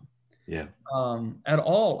from. Yeah. At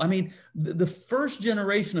all. I mean, the first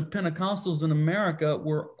generation of Pentecostals in America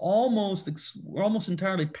were almost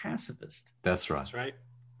entirely pacifist. That's right. That's right.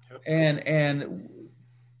 Yep. And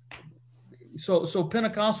so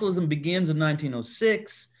Pentecostalism begins in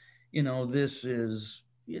 1906. This is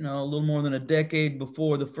a little more than a decade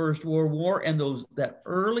before the First World War, and that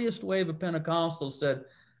earliest wave of Pentecostals said,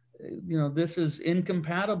 this is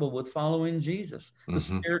incompatible with following Jesus. The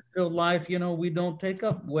Spirit-filled life, we don't take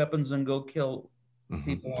up weapons and go kill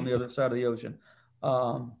people on the other side of the ocean.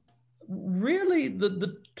 Really,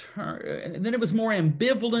 the term, and then it was more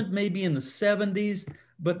ambivalent maybe in the 70s,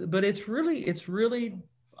 but it's really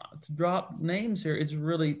to drop names here, it's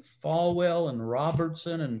really Falwell and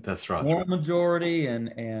Robertson and that's right, Moral Majority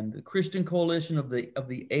and the Christian Coalition of the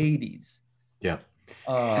 80s. Yeah.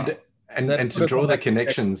 And to draw the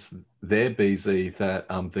connections there, BZ, that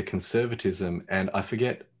the conservatism, and I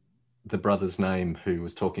forget the brother's name who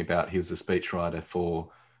was talking about, he was a speechwriter for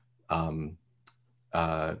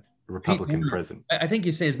Republican president. I think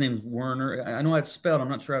you say his name is Werner. I know it's spelled, I'm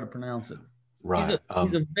not sure how to pronounce it. Right.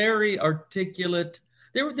 He's a very articulate,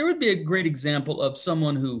 there would be a great example of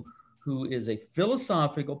someone who is a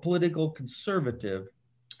philosophical, political conservative.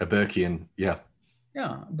 A Burkean, yeah.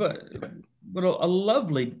 Yeah, but a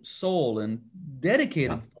lovely soul and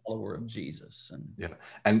dedicated follower of Jesus.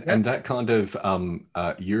 And that kind of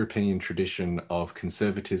European tradition of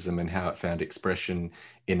conservatism and how it found expression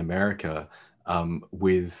in America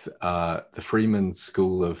with the Freeman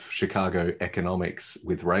School of Chicago economics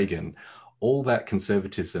with Reagan, all that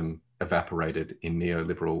conservatism evaporated in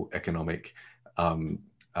neoliberal economic,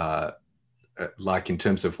 like in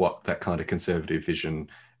terms of what that kind of conservative vision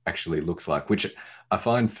actually looks like, which I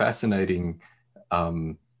find fascinating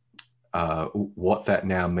what that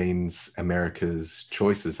now means America's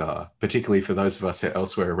choices are, particularly for those of us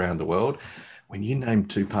elsewhere around the world. When you name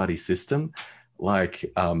two-party system,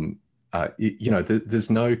 like, there's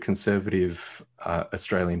no conservative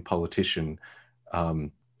Australian politician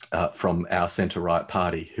from our centre-right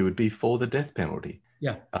party who would be for the death penalty.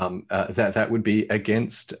 Yeah. That would be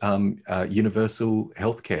against universal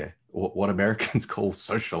healthcare, what Americans call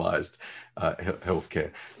socialized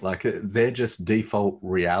healthcare. Like, they're just default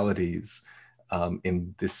realities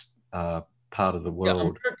in this part of the world. Yeah,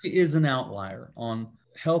 America is an outlier on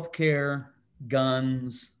healthcare,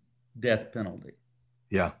 guns, death penalty.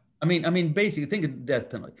 Yeah. I mean, basically, think of death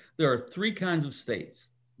penalty. There are three kinds of states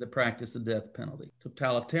that practice the death penalty: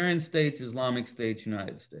 totalitarian states, Islamic states,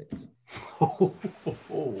 United States.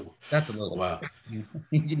 That's a little. Wow.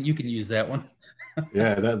 You can use that one.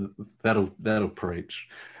 Yeah, that'll preach.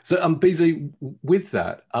 So, BZ, with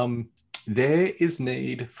that, there is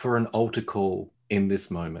need for an altar call in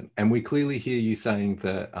this moment, and we clearly hear you saying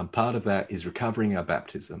that part of that is recovering our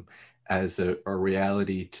baptism as a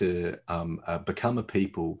reality to become a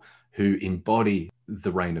people who embody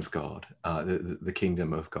the reign of God, the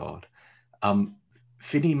kingdom of God.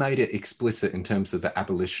 Finney made it explicit in terms of the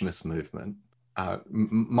abolitionist movement.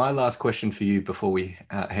 My last question for you before we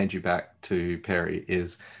hand you back to Perry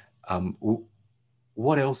is,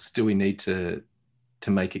 what else do we need to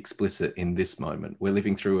make explicit in this moment? We're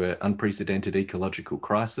living through an unprecedented ecological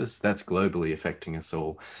crisis that's globally affecting us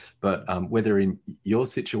all. But whether in your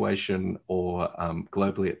situation or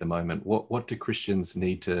globally at the moment, what do Christians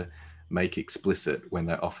need to make explicit when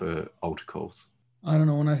they offer altar calls? I don't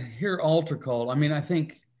know. When I hear altar call, I mean, I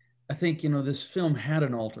think this film had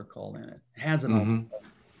an altar call in it. It has an altar call.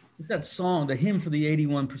 It's that song, the hymn for the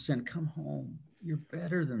 81%. Come home. You're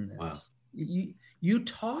better than this. Wow. You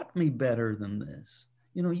taught me better than this.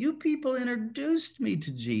 You people introduced me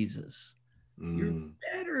to Jesus. You're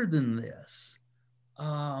better than this.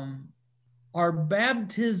 Our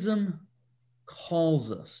baptism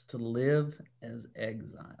calls us to live as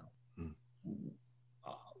exile.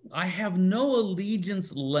 I have no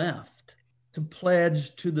allegiance left to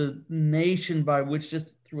pledge to the nation by which,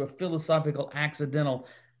 just through a philosophical accidental,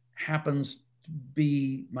 happens to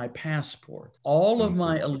be my passport. All of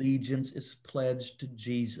my allegiance is pledged to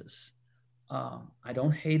Jesus. I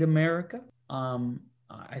don't hate America.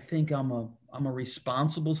 I think I'm a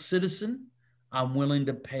responsible citizen. I'm willing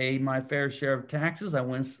to pay my fair share of taxes. I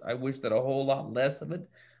wish that a whole lot less of it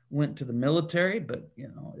went to the military, but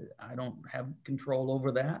I don't have control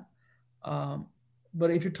over that.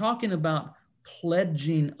 But if you're talking about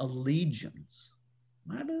pledging allegiance,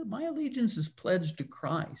 my allegiance is pledged to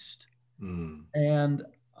Christ. And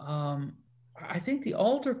I think the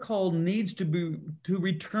altar call needs to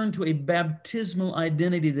return to a baptismal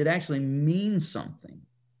identity that actually means something,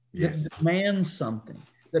 yes, that demands something,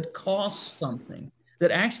 that costs something,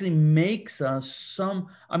 that actually makes us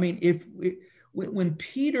when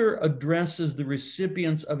Peter addresses the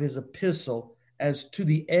recipients of his epistle as to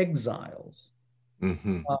the exiles,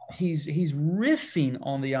 he's riffing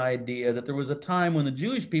on the idea that there was a time when the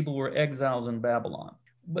Jewish people were exiles in Babylon.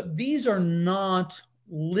 But these are not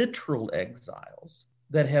literal exiles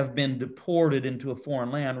that have been deported into a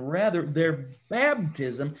foreign land. Rather, their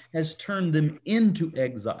baptism has turned them into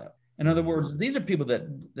exile. In other words, these are people that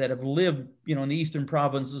have lived, in the eastern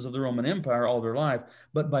provinces of the Roman Empire all their life,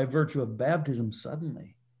 but by virtue of baptism,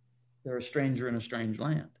 suddenly they're a stranger in a strange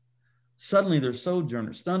land. Suddenly they're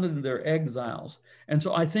sojourners, suddenly they're exiles. And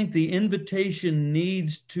so I think the invitation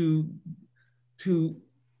needs to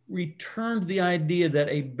return to the idea that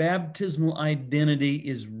a baptismal identity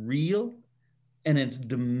is real and it's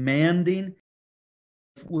demanding.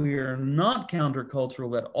 We're not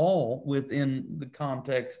countercultural at all within the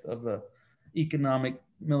context of the economic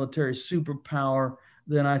military superpower,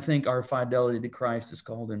 then I think our fidelity to Christ is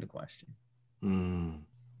called into question.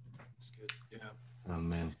 That's good. Yeah.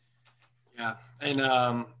 Amen. Yeah. And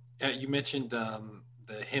you mentioned the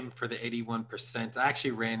hymn for the 81%. I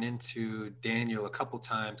actually ran into Daniel a couple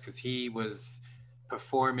times because he was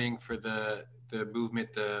performing for the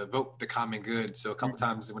movement, the Vote for the Common Good. So a couple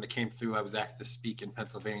times when it came through, I was asked to speak in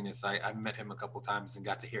Pennsylvania. So I met him a couple times and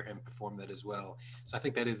got to hear him perform that as well. So I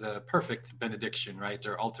think that is a perfect benediction, right?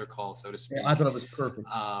 Or altar call, so to speak. Yeah, I thought it was perfect.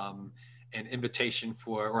 An invitation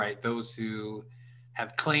for, those who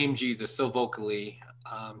have claimed Jesus so vocally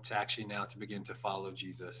to actually now to begin to follow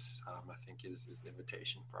Jesus, I think is the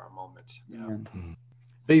invitation for our moment. Yeah.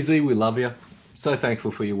 BZ, we love you. So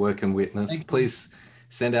thankful for your work and witness. Please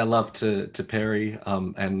send our love to Perry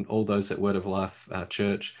and all those at Word of Life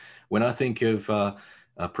Church. When I think of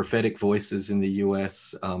prophetic voices in the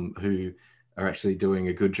US who are actually doing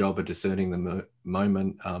a good job of discerning the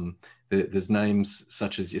moment, there's names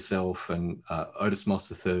such as yourself and Otis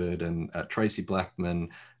Moss III and Tracy Blackman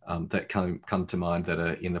that come to mind that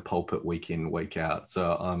are in the pulpit week in, week out.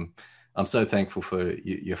 So I'm so thankful for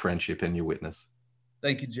your friendship and your witness.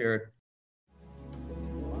 Thank you, Jared.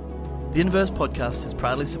 The Inverse podcast is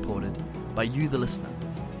proudly supported by you, the listener.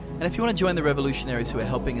 And if you want to join the revolutionaries who are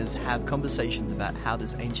helping us have conversations about how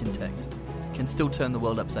this ancient text can still turn the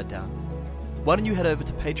world upside down, why don't you head over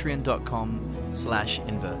to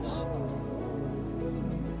patreon.com/inverse.